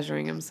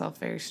pleasuring himself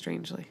very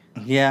strangely.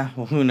 Yeah,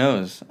 well, who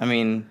knows? I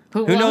mean,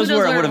 who knows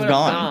where it would have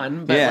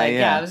gone? But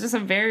it was just a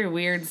very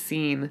weird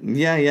scene.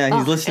 Yeah,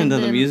 he's listening to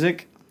the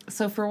music.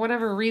 So for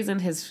whatever reason,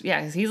 he's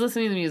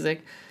listening to the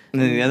music.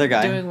 And then the other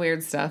guy doing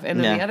weird stuff, and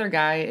then the other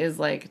guy is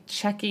like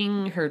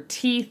checking her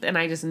teeth, and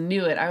I just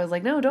knew it. I was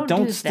like, no,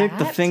 don't stick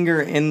the finger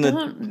in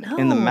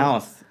the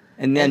mouth.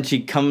 And then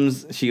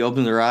she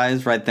opens her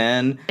eyes right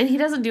then. And he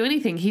doesn't do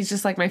anything. He's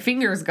just like, my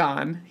finger's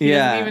gone. He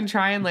doesn't even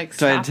try and like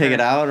try to take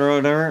it out or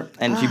whatever.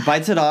 And she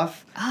bites it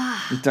off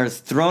and starts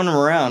throwing him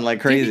around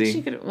like crazy. Do you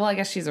think she could, well, I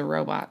guess she's a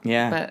robot.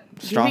 Yeah. But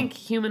do you think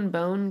human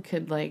bone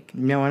could like...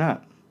 Yeah, why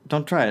not?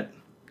 Don't try it.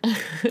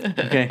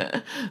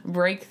 Okay.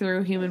 Break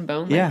through human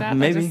bone like that?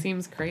 Maybe. That just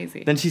seems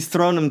crazy. Then she's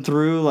throwing him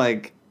through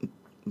like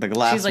the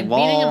glass wall. She's like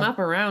wall. beating him up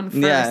around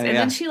first. And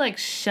then she like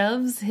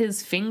shoves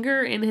his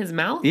finger in his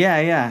mouth.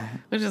 Yeah.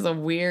 Which is a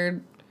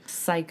weird...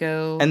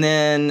 psycho. And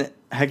then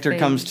Hector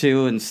comes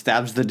to and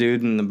stabs the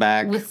dude in the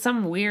back with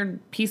some weird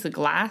piece of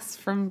glass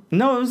from.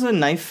 No, it was a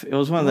knife. It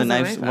was one of the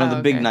knives, one of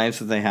the big knives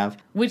that they have.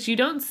 Which you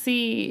don't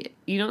see.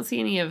 You don't see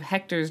any of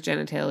Hector's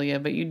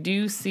genitalia, but you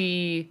do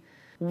see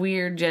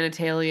weird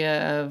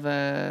genitalia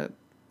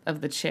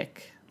of the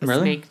chick, the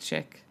snake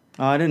chick.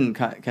 Oh, I didn't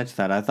catch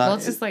that. I thought. Well,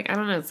 it's just like I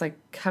don't know. It's like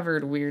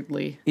covered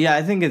weirdly. Yeah,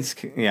 I think it's.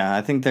 Yeah,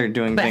 I think they're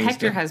doing things. But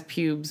Hector has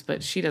pubes,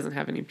 but she doesn't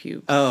have any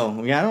pubes.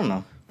 Oh, yeah, I don't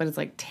know. But it's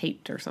like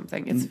taped or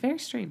something. It's very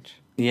strange.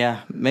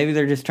 Yeah, maybe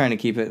they're just trying to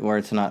keep it where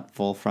it's not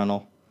full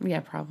frontal. Yeah,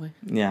 probably.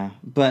 Yeah,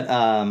 but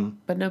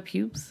no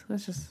pubes.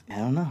 That's just. I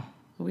don't know.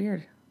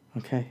 Weird.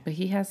 Okay. But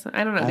he has,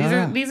 I don't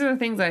know. These are the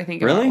things that I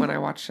think about when I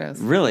watch shows.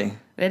 Really?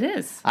 It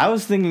is. I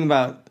was thinking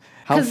about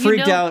how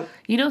freaked out.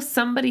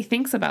 Somebody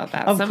thinks about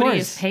that. Of somebody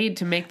course. is paid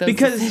to make those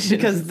decisions.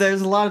 Because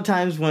there's a lot of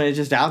times when it's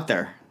just out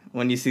there.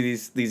 When you see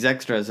these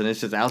extras and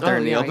it's just out there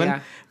in the open. Yeah.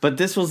 But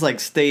this was like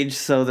staged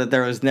so that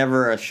there was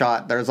never a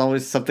shot. There was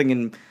always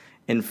something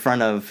in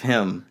front of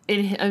him.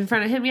 In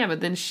front of him, yeah.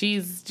 But then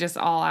she's just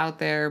all out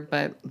there.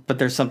 But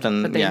there's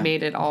something. But they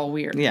made it all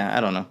weird. Yeah, I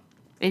don't know.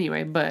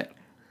 Anyway, But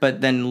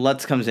then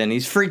Lutz comes in.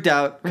 He's freaked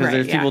out because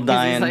there's people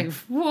dying. He's like,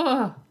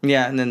 whoa.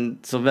 Yeah, and then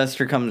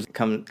Sylvester comes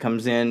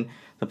in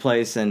the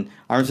place, and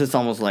Armistice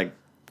almost like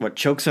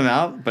chokes him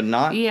out, but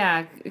not.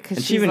 Yeah,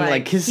 because she even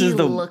like kisses he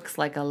looks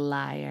like a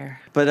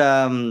liar.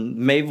 But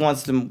Maeve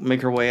wants to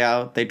make her way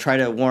out. They try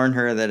to warn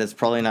her that it's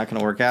probably not going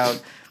to work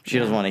out. She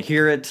doesn't want to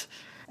hear it,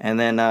 and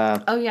then.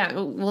 Oh yeah,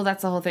 well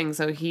that's the whole thing.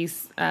 So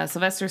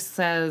Sylvester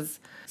says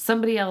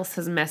somebody else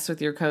has messed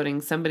with your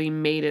coding. Somebody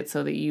made it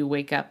so that you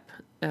wake up.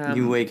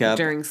 You wake up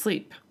during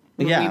sleep.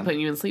 We put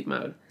you in sleep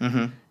mode.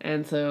 Mm-hmm.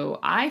 And so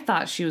I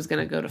thought she was going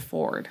to go to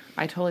Ford.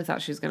 I totally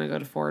thought she was going to go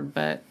to Ford,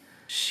 but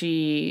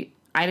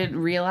I didn't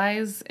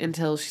realize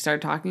until she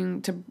started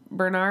talking to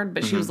Bernard,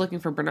 but she was looking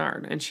for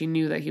Bernard, and she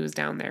knew that he was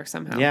down there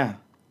somehow. Yeah.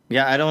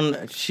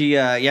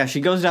 Yeah,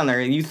 she goes down there,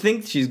 and you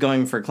think she's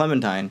going for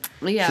Clementine.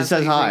 Yeah. She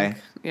says hi.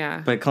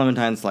 Yeah. But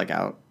Clementine's like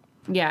out.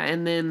 Yeah,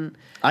 and then...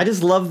 I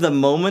just love the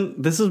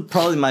moment. This is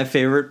probably my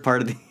favorite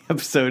part of the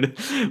episode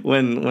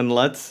when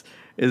Lutz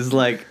is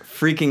like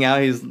freaking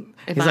out. He's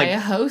I like, a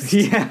host?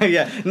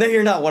 Yeah. No,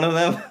 you're not one of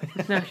them.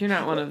 No, you're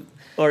not one of...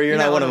 Or you're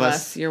not one of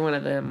us. You're one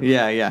of them.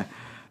 Yeah.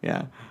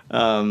 It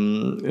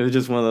was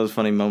just one of those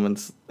funny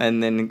moments.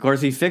 And then, of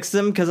course, he fixed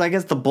him because I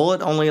guess the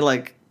bullet only,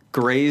 like,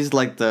 grazed,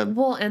 like, the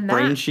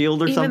brain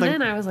shield or something. Even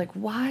then, I was like,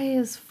 why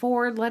is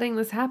Ford letting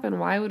this happen?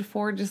 Why would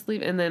Ford just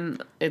leave? And then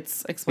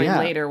it's explained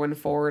later when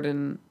Ford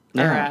and...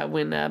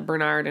 when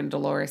Bernard and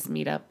Dolores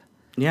meet up.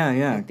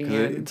 Yeah.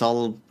 It's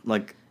all,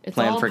 like...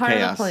 Plan for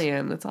chaos.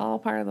 It's all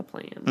part of the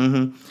plan.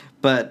 Mm-hmm.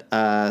 But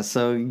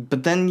then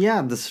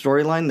the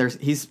storyline.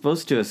 He's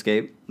supposed to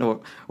escape,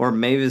 or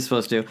Maeve is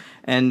supposed to,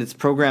 and it's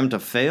programmed to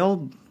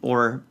fail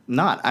or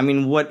not. I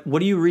mean, what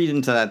do you read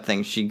into that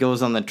thing? She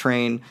goes on the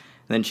train, and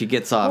then she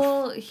gets off.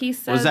 Well, he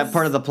says, was that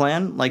part of the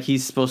plan? Like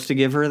he's supposed to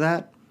give her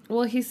that?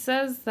 Well, he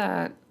says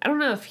that I don't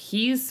know if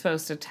he's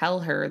supposed to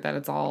tell her that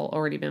it's all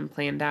already been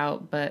planned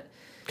out, but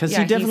because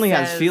he definitely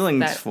has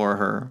feelings for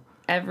her.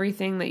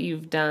 Everything that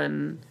you've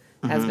done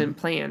has been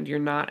planned. You're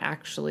not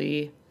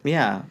actually...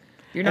 Yeah.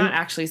 You're not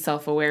actually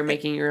self-aware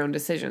making your own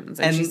decisions.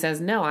 And she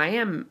says, no, I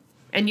am...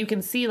 And you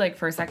can see, like,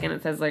 for a second,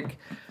 it says, like,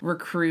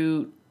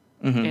 recruit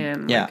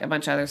and, like, a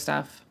bunch of other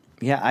stuff.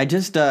 Yeah, I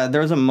just...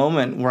 there was a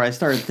moment where I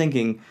started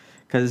thinking...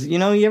 Because, you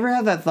ever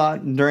have that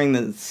thought during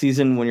the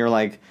season when you're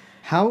like,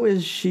 how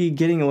is she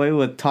getting away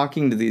with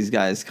talking to these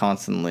guys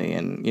constantly?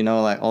 And,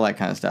 like, all that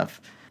kind of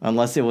stuff.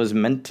 Unless it was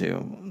meant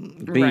to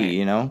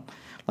be, right.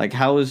 Like,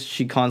 how is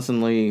she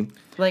constantly...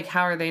 Like,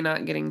 how are they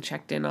not getting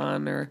checked in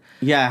on or...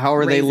 Yeah, how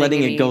are they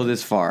letting it go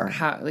this far?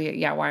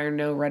 Why are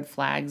no red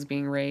flags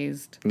being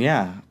raised?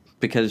 Yeah,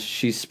 because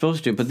she's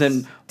supposed to. But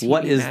then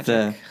what is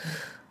magic.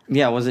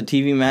 Was it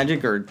TV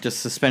magic or just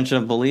suspension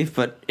of belief?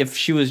 But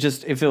if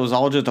it was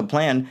all just a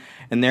plan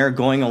and they're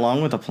going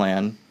along with a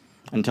plan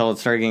until it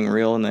started getting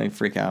real and they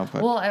freak out.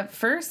 But. Well, at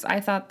first I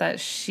thought that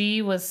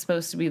she was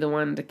supposed to be the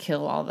one to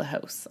kill all the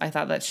hosts. I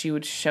thought that she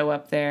would show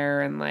up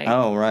there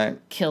and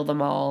kill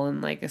them all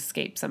and like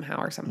escape somehow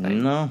or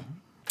something. No,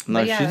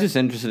 she's just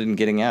interested in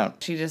getting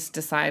out. She just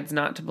decides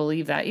not to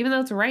believe that, even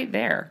though it's right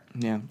there.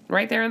 Yeah.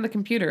 Right there on the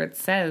computer. It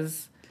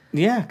says...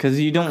 Yeah, because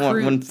you don't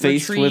want, when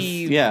faced with...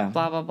 Yeah.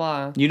 Blah, blah,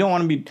 blah. You don't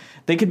want to be...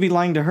 They could be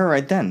lying to her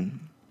right then.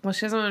 Well,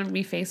 she doesn't want to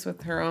be faced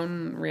with her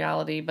own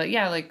reality, but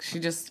yeah, like she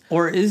just...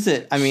 Or is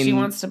it? I mean... She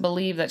wants to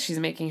believe that she's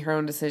making her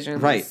own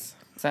decisions. Right.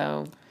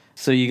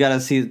 So you got to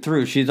see it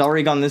through. She's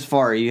already gone this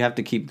far. You have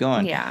to keep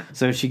going. Yeah.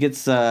 So she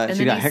gets... she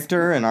got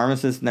Hector and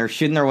Armistice, and they're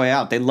shooting their way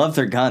out. They love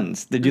their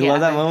guns. Did you love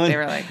that moment? They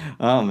were like...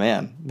 Oh,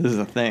 man. This is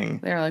a thing.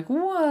 They were like,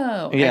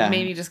 whoa. Yeah. And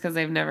maybe just because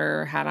they've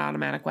never had an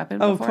automatic weapon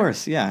before. Oh, of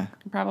course, yeah.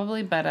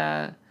 Probably, but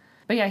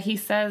yeah, he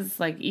says,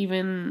 like,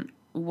 even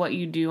what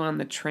you do on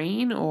the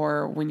train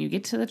or when you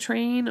get to the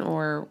train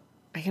or...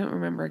 I can't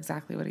remember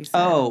exactly what he said.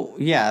 Oh,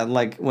 yeah,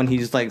 like when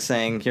he's like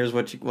saying, here's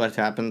what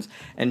happens,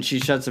 and she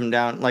shuts him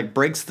down, like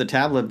breaks the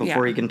tablet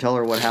before he can tell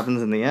her what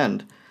happens in the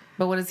end.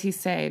 But what does he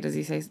say?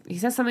 He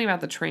says something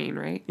about the train,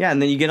 right? Yeah,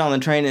 and then you get on the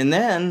train and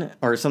then,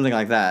 or something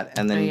like that,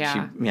 and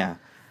then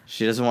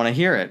she doesn't want to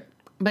hear it.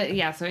 But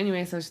yeah, so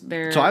anyway, so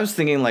I was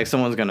thinking like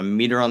someone's going to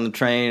meet her on the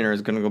train or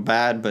it's going to go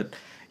bad, but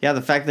yeah,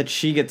 the fact that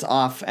she gets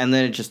off and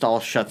then it just all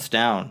shuts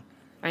down.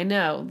 I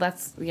know,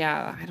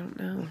 I don't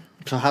know.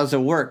 So how does it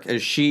work?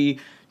 Is she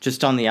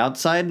just on the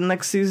outside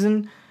next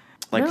season?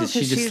 Like, does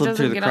she just slip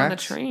through the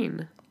cracks? She doesn't get on the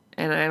train,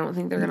 and I don't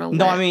think they're gonna.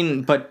 No, I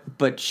mean, but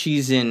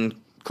she's in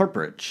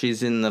corporate.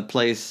 She's in the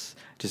place,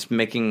 just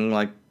making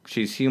like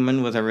she's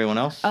human with everyone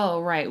else. Oh,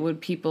 right.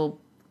 Would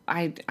people?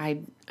 How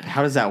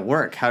does that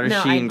work? How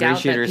does she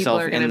ingratiate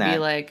herself in that? People are gonna be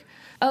like,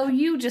 oh,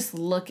 you just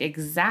look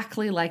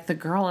exactly like the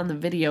girl on the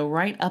video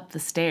right up the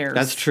stairs.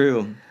 That's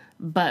true.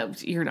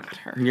 But you're not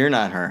her. You're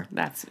not her.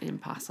 That's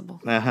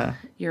impossible. Uh-huh.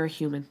 You're a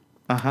human.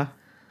 Uh-huh.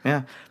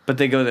 Yeah. But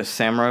they go to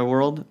Samurai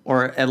World,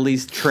 or at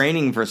least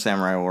training for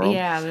Samurai World.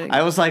 Yeah.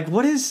 I was like,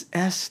 what is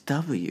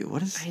SW?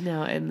 What is... I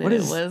know, and then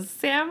it was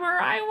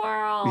Samurai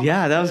World.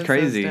 Yeah, that was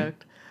crazy. So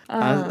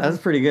that was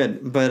pretty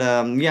good. But,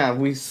 yeah,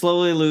 we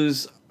slowly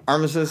lose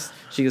Armistice.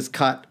 She gets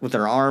cut with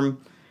her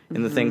arm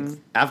in the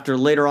thing. After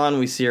later on,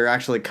 we see her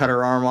actually cut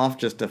her arm off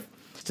just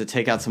to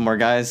take out some more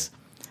guys.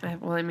 I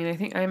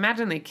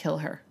imagine they kill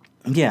her.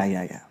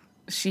 Yeah.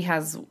 She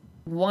has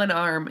one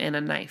arm and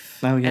a knife.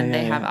 Oh, yeah, and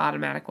they have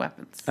automatic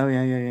weapons. Oh,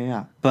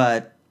 yeah.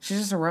 But she's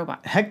just a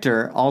robot.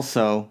 Hector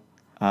also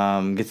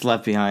gets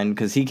left behind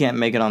because he can't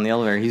make it on the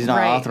elevator. He's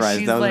not authorized.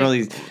 She's that was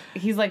really...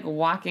 He's like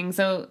walking.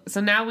 So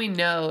now we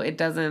know it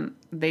doesn't...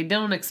 They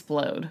don't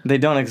explode. They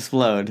don't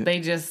explode. They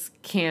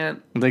just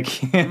can't... They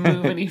can't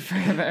move any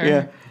further.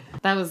 Yeah.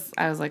 I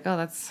was like, oh,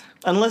 that's...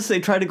 Unless they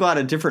try to go out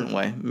a different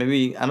way.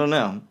 Maybe, I don't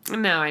know.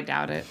 No, I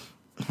doubt it.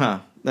 Huh.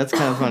 That's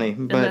kind of funny.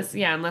 But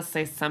unless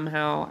they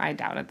somehow... I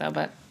doubt it, though,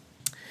 but...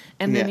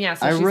 And then,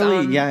 so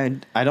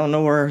I don't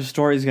know where her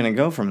story's going to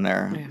go from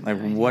there. Yeah,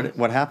 like,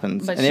 what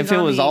happens? But and if it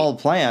was all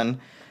planned,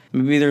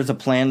 maybe there's a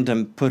plan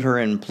to put her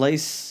in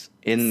place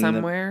in...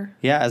 Somewhere?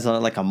 As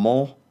a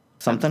mole.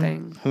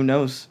 Something. Who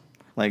knows?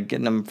 Like,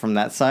 getting them from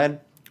that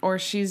side? Or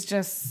she's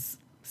just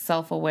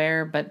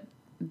self-aware, but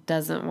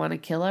doesn't want to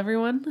kill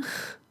everyone.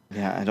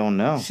 Yeah, I don't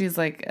know. She's,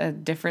 like, a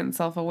different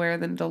self-aware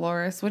than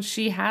Dolores, which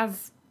she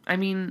has... I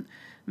mean,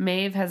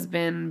 Maeve has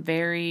been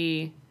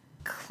very...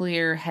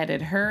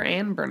 clear-headed, her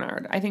and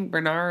Bernard. I think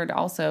Bernard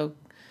also,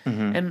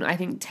 and I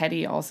think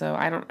Teddy also.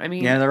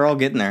 Yeah, they're all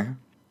getting there.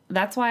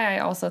 That's why I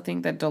also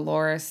think that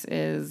Dolores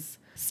is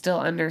still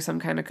under some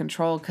kind of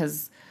control,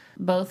 because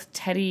both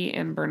Teddy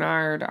and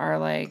Bernard are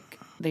like,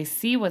 they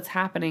see what's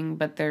happening,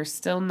 but they're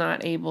still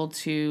not able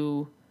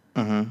to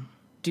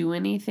do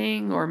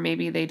anything, or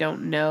maybe they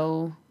don't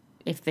know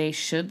if they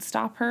should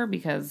stop her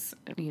because,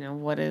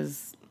 what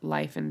is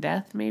life and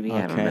death, maybe?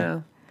 Okay. I don't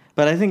know.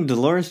 But I think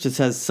Dolores just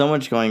has so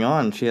much going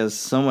on. She has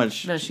so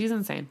much... No, she's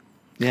insane.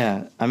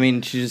 Yeah. I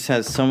mean, she just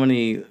has so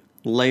many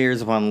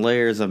layers upon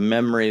layers of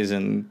memories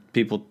and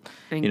people,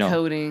 and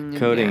coding.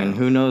 And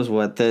who knows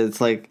what. It's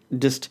like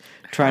just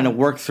trying to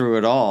work through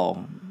it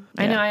all.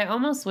 Yeah. I know. I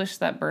almost wish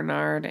that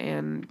Bernard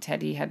and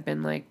Teddy had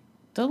been like,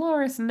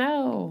 Dolores,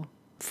 no.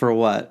 For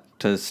what?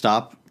 To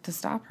stop? To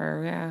stop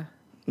her, yeah.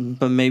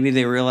 But maybe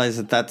they realize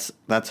that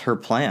that's her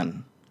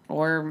plan.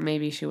 Or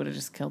maybe she would have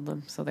just killed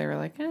them. So they were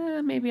like,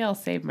 maybe I'll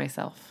save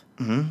myself.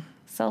 Mm-hmm.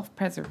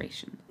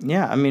 Self-preservation.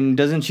 Yeah, I mean,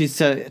 doesn't she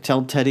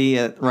tell Teddy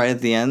right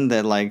at the end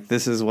that, like,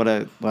 this is what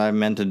I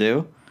meant to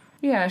do?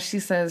 Yeah, she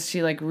says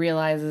she, like,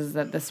 realizes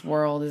that this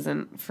world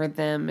isn't for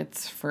them,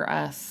 it's for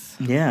us.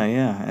 Yeah,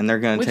 and they're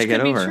going to take it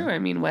over. Which could be true. I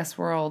mean,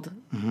 Westworld,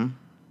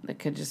 it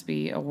could just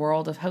be a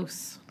world of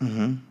hosts.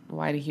 Mm-hmm.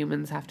 Why do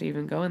humans have to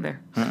even go in there?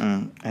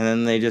 And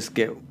then they just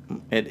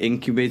it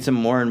incubates them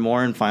more and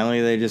more, and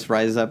finally they just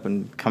rise up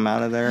and come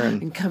out of there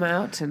and come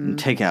out and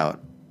take out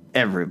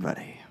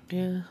everybody.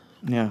 Yeah.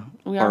 Yeah.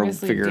 We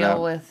obviously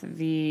deal with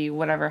the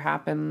whatever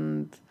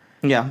happened.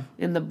 Yeah.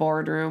 In the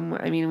boardroom.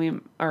 I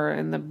mean,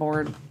 in the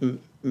board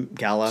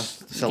gala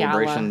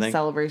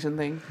celebration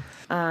thing.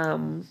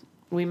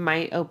 We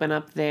might open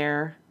up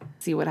there,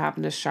 see what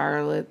happened to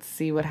Charlotte,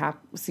 see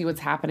what's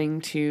happening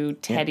to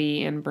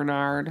Teddy and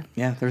Bernard.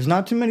 Yeah, there's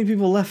not too many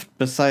people left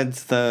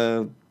besides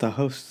the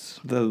hosts,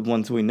 the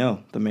ones we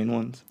know, the main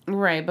ones.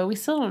 Right, but we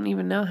still don't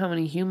even know how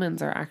many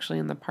humans are actually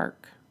in the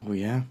park. Oh,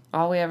 yeah.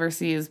 All we ever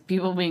see is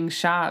people being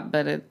shot,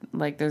 but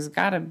there's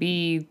got to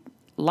be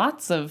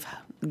lots of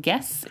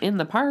guests in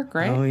the park,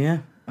 right? Oh,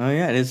 yeah.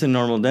 It is a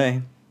normal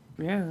day.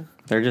 Yeah.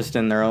 They're just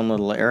in their own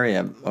little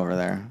area over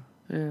there.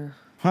 Yeah.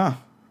 Huh.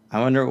 I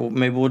wonder,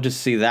 maybe we'll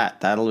just see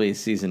that. That'll be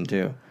season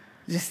 2.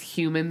 Just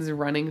humans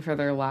running for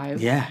their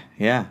lives.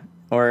 Yeah.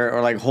 Or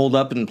like holed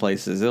up in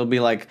places. It'll be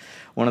like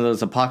one of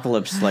those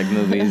apocalypse like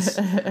movies.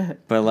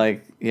 But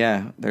like,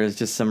 yeah, there's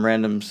just some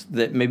randoms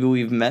that maybe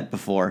we've met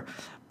before,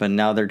 but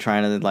now they're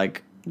trying to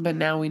like... But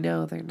now we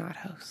know they're not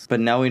hosts.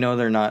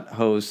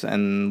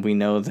 And we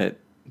know that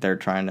they're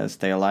trying to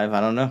stay alive. I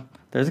don't know.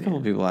 There's a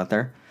couple people out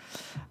there.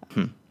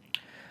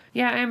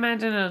 Yeah, I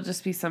imagine it'll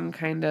just be some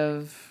kind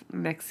of...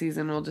 Next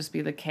season will just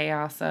be the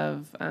chaos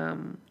of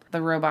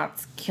the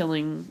robots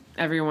killing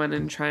everyone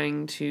and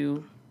trying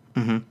to...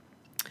 Mm-hmm.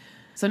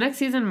 So next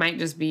season might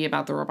just be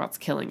about the robots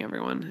killing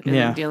everyone and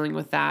then dealing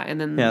with that. And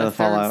then the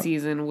third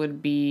season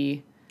would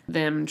be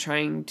them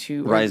trying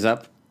to... Rise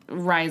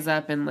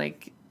up and,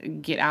 like,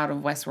 get out of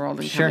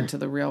Westworld and come into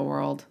the real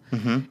world.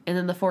 Mm-hmm. And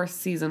then the fourth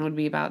season would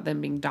be about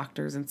them being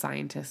doctors and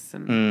scientists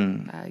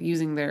and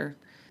using their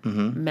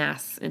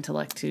mass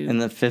intellect to...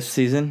 And the fifth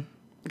season,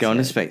 going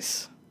to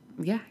space.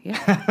 Yeah.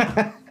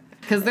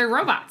 Because they're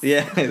robots.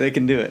 Yeah, they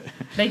can do it.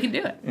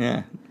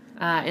 Yeah.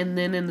 And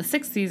then in the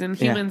sixth season,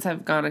 humans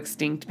have gone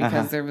extinct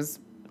because there was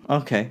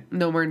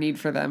no more need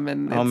for them,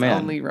 and it's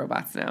only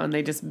robots now. And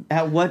they just...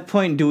 At what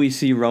point do we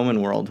see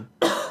Roman world?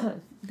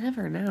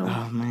 Never know.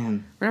 Oh,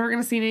 man. We're never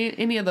going to see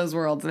any of those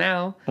worlds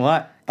now.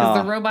 What?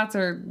 Because the robots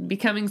are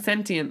becoming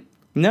sentient.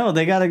 No,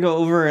 they got to go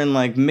over and,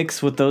 like,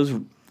 mix with those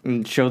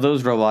and show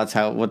those robots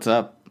what's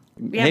up.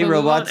 Yeah, hey, but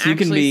robots, we you won't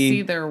can be...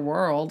 see their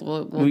world.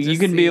 We'll you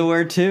just can see. be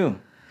aware, too.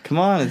 Come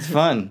on, it's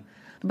fun.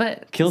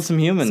 But kill some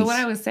humans. So what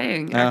I was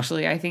saying,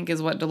 actually, I think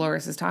is what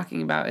Dolores is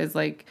talking about is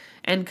like,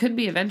 and could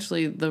be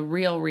eventually the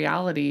real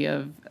reality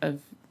of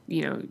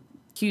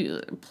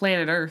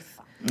planet Earth.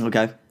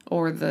 Okay.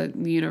 Or the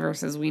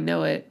universe as we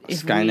know it.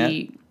 If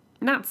Skynet?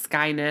 Not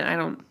Skynet.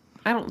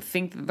 I don't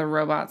think that the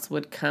robots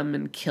would come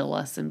and kill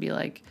us and be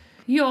like,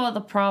 you're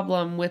the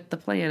problem with the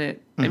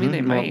planet. I mean,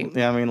 they might.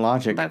 Yeah, I mean,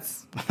 logic.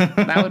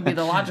 That would be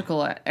the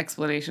logical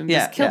explanation.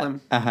 Just kill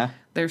them. Uh-huh.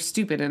 They're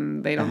stupid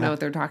and they don't know what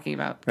they're talking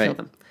about. Right. Kill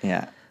them.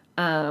 Yeah.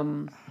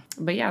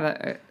 But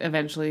yeah,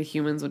 eventually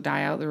humans would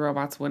die out. The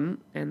robots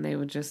wouldn't. And they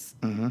would just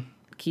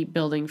keep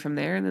building from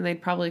there. And then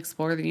they'd probably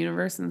explore the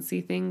universe and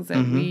see things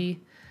that we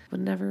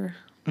would never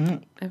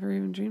ever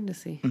even dream to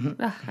see.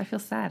 I feel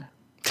sad.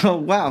 Oh,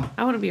 wow.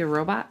 I want to be a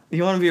robot.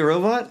 You want to be a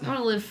robot? I want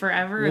to live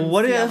forever and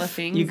what see all if the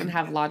things and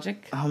have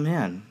logic. Oh,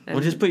 man.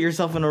 Well, just put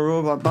yourself in a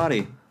robot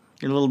body.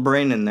 Your little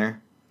brain in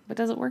there. But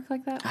does it work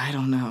like that? I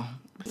don't know.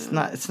 It's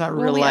not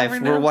real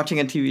life. We're watching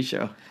a TV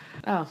show.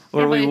 Oh,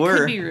 or we were.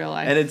 Could be real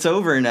life. And it's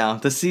over now.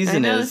 The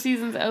season is. I know the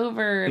season's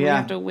over and we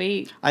have to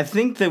wait. I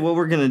think that what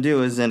we're going to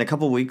do is in a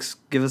couple weeks,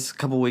 give us a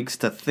couple weeks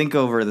to think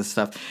over this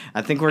stuff.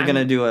 I think we're going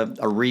to do a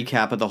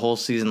recap of the whole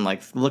season,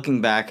 like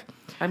looking back.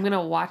 I'm going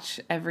to watch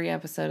every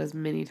episode as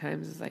many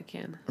times as I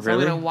can. So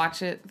really? I'm going to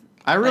watch it.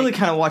 I really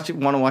kind of want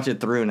to watch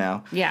it through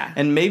now. Yeah.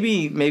 And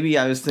maybe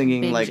I was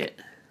thinking Binge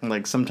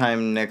like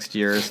sometime next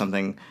year or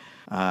something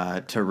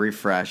to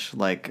refresh,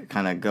 like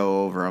kind of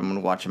go over them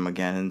and watch them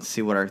again and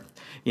see what our,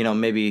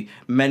 maybe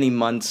many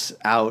months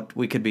out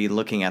we could be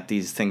looking at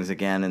these things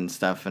again and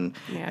stuff. And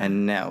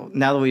now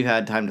that we've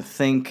had time to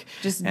think.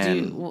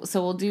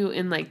 So we'll do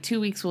in like 2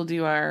 weeks, we'll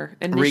do our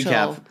initial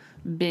recap.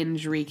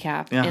 Binge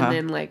recap. And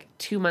then like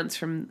 3 months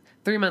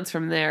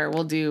from there,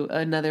 we'll do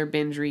another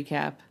binge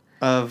recap.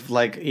 Of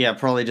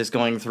probably just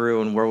going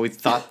through and where we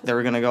thought they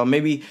were going to go.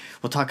 Maybe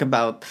we'll talk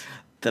about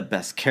the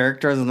best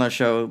characters on the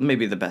show,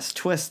 maybe the best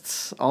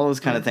twists, all those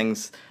kind of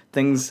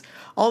things,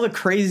 all the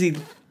crazy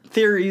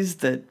theories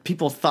that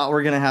people thought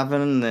were going to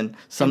happen, and then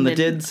some that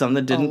did, some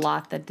that didn't. A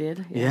lot that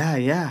did.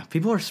 Yeah.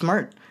 People are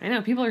smart. I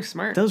know, people are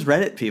smart. Those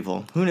Reddit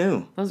people, who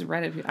knew? Those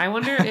Reddit people. I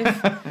wonder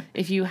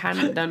if you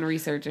hadn't done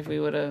research, if we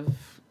would have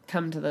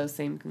come to those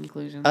same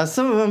conclusions.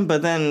 Some of them,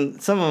 but then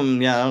some of them,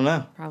 I don't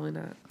know. Probably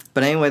not.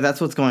 But anyway,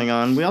 that's what's going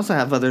on. We also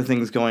have other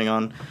things going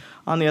on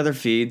the other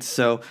feeds,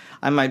 so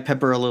I might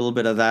pepper a little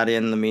bit of that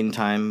in the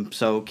meantime.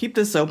 So keep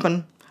this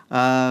open,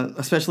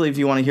 especially if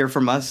you want to hear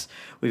from us.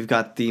 We've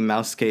got the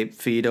Mouscape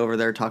feed over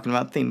there talking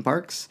about theme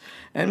parks,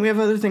 and we have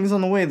other things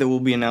on the way that we'll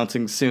be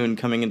announcing soon,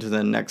 coming into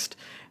the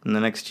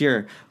next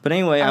year. But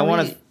anyway,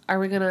 Are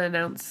we going to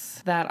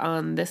announce that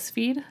on this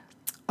feed?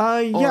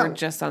 Yeah. Or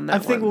just on that I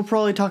think we'll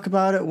probably talk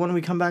about it when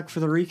we come back for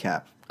the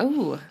recap.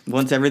 Oh.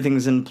 Once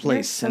everything's in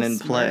place and in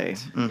play.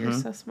 You're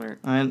so smart.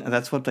 And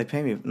that's what they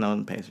pay me. No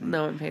one pays me.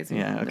 No one pays me.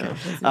 Yeah, okay. No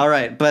pays me. All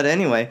right. But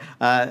anyway,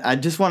 I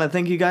just want to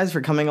thank you guys for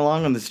coming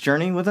along on this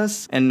journey with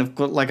us. And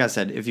like I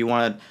said, if you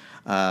want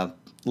to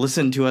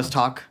listen to us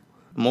talk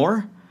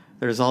more,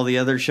 there's all the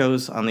other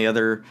shows on the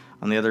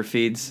other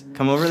feeds.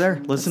 Come over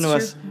there. Listen to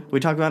us.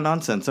 We talk about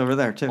nonsense over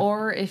there, too.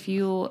 Or if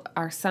you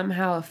are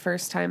somehow a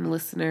first-time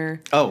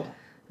listener. Oh.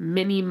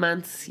 Many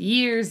months,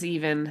 years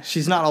even.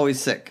 She's not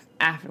always sick.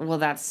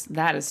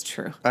 That is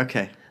true.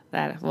 Okay.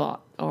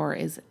 Or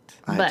is it?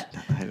 I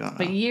don't know.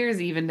 But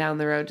years even down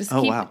the road, just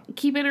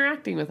keep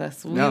interacting with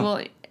us. We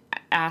will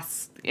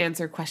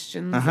answer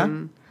questions.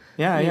 And,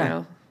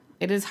 yeah.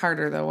 It is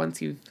harder though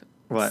once you've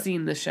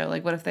seen the show.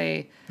 Like, what if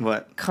they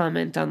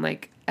comment on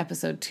like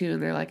episode 2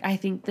 and they're like, "I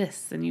think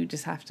this," and you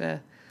just have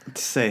to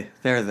say,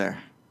 "They're there."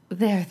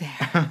 They're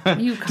there.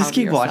 You just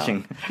keep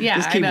watching. Yeah,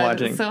 just keep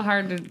watching. It's so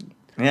hard to.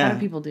 Yeah. How do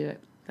people do it?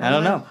 I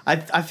don't know.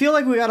 I feel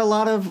like we got a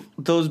lot of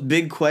those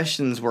big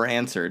questions were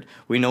answered.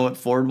 We know what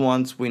Ford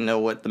wants. We know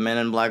what the Men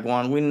in Black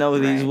want. We know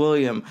these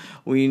William.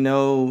 We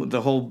know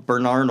the whole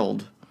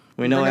Bernarnold.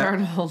 We know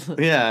Bernarnold.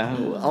 Yeah,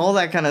 all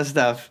that kind of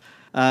stuff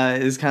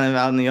is kind of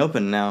out in the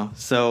open now.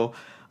 So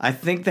I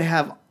think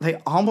they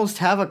almost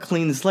have a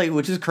clean slate,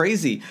 which is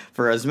crazy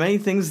for as many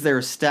things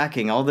they're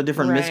stacking, all the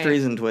different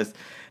mysteries and twists.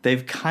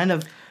 They've kind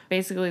of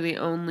basically the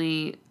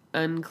only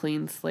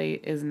unclean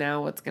slate is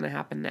now what's going to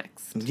happen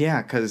next.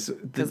 Yeah, because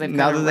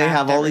now that they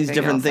have all these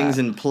different things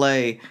in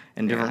play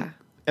and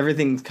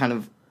everything's kind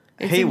of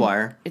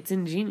haywire. It's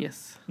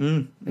ingenious.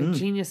 They're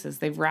geniuses.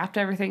 They've wrapped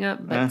everything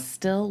up, but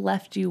still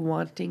left you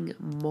wanting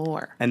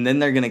more. And then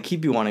they're going to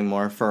keep you wanting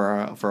more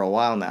for a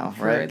while now,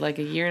 right? For like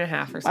a year and a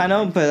half or something. I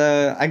know,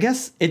 but I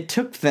guess it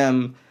took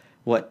them,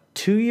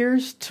 2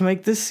 years to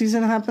make this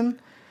season happen?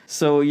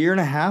 So a year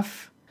and a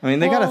half? I mean,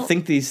 they got to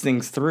think these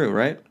things through,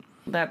 right?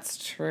 That's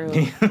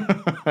true.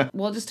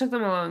 Well, it just took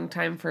them a long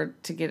time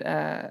to get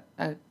a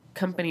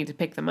company to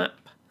pick them up.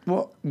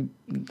 Well,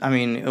 I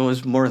mean, it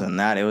was more than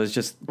that. It was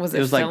just... Was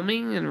it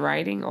filming and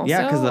writing also?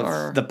 Yeah,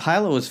 because the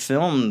pilot was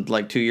filmed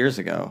like 2 years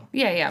ago.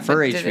 Yeah. For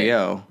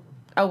HBO.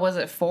 Was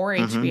it for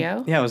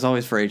HBO? Yeah, it was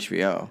always for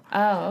HBO.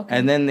 Oh, okay.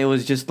 And then it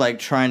was just like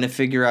trying to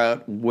figure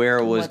out where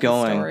it was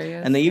going. The story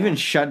is, and they even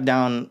shut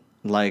down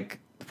like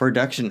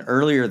production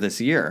earlier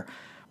this year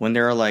when they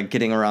were like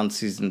getting around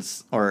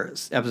seasons or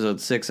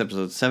episode 6,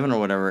 episode 7 or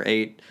whatever,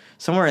 8.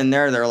 Somewhere in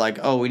there, they're like,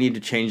 oh, we need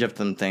to change up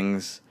some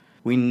things.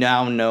 We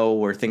now know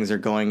where things are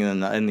going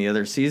in the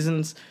other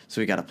seasons,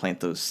 so we got to plant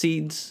those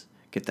seeds,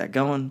 get that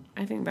going.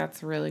 I think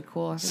that's really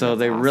cool. So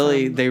they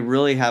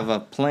really have a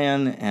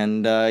plan,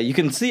 and you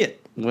can see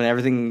it when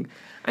everything.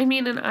 I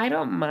mean, and I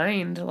don't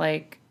mind.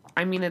 Like,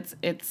 I mean,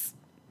 it's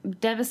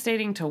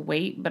devastating to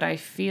wait, but I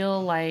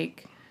feel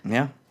like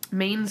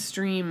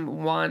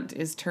mainstream want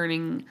is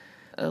turning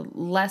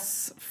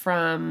less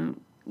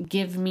from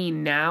give me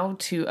now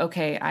to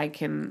okay, I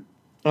can.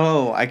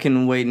 Oh, I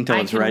can wait until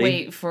it's ready. I can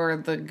wait for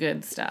the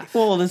good stuff.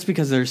 Well, that's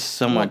because there's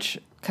so much.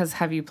 Because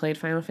have you played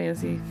Final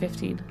Fantasy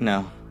 15?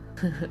 No.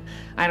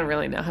 I don't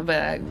really know,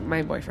 but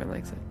my boyfriend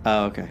likes it.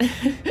 Oh,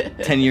 okay.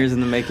 10 years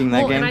in the making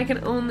that game? And I can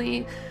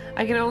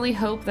only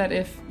hope that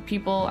if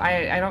people...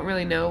 I don't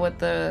really know what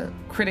the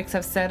critics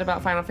have said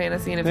about Final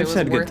Fantasy and if it was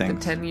worth the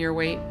 10-year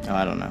wait. Oh,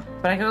 I don't know.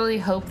 But I can only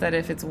hope that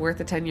if it's worth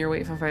the 10-year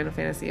wait for Final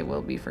Fantasy, it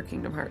will be for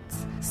Kingdom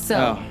Hearts.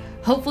 So,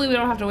 hopefully we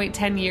don't have to wait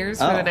 10 years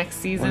for the next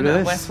season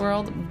of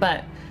Westworld,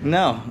 but...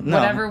 No.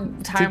 Whatever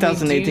time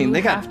 2018, we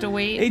they have to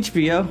wait.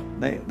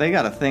 HBO, they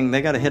got a thing.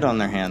 They got a hit on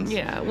their hands.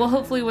 Yeah. Well,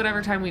 hopefully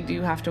whatever time we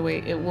do have to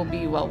wait, it will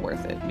be well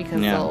worth it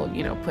because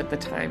they'll, put the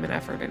time and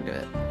effort into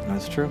it.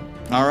 That's true.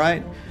 All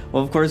right.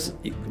 Well, of course,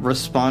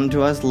 respond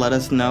to us. Let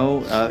us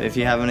know if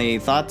you have any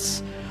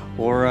thoughts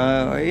or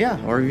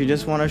if you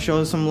just want to show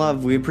us some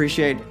love. We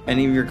appreciate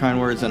any of your kind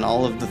words and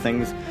all of the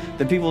things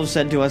that people have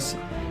said to us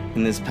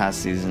in this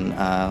past season.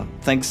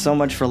 Thanks so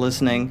much for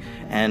listening,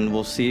 and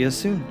we'll see you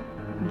soon.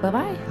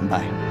 Bye-bye.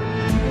 Bye.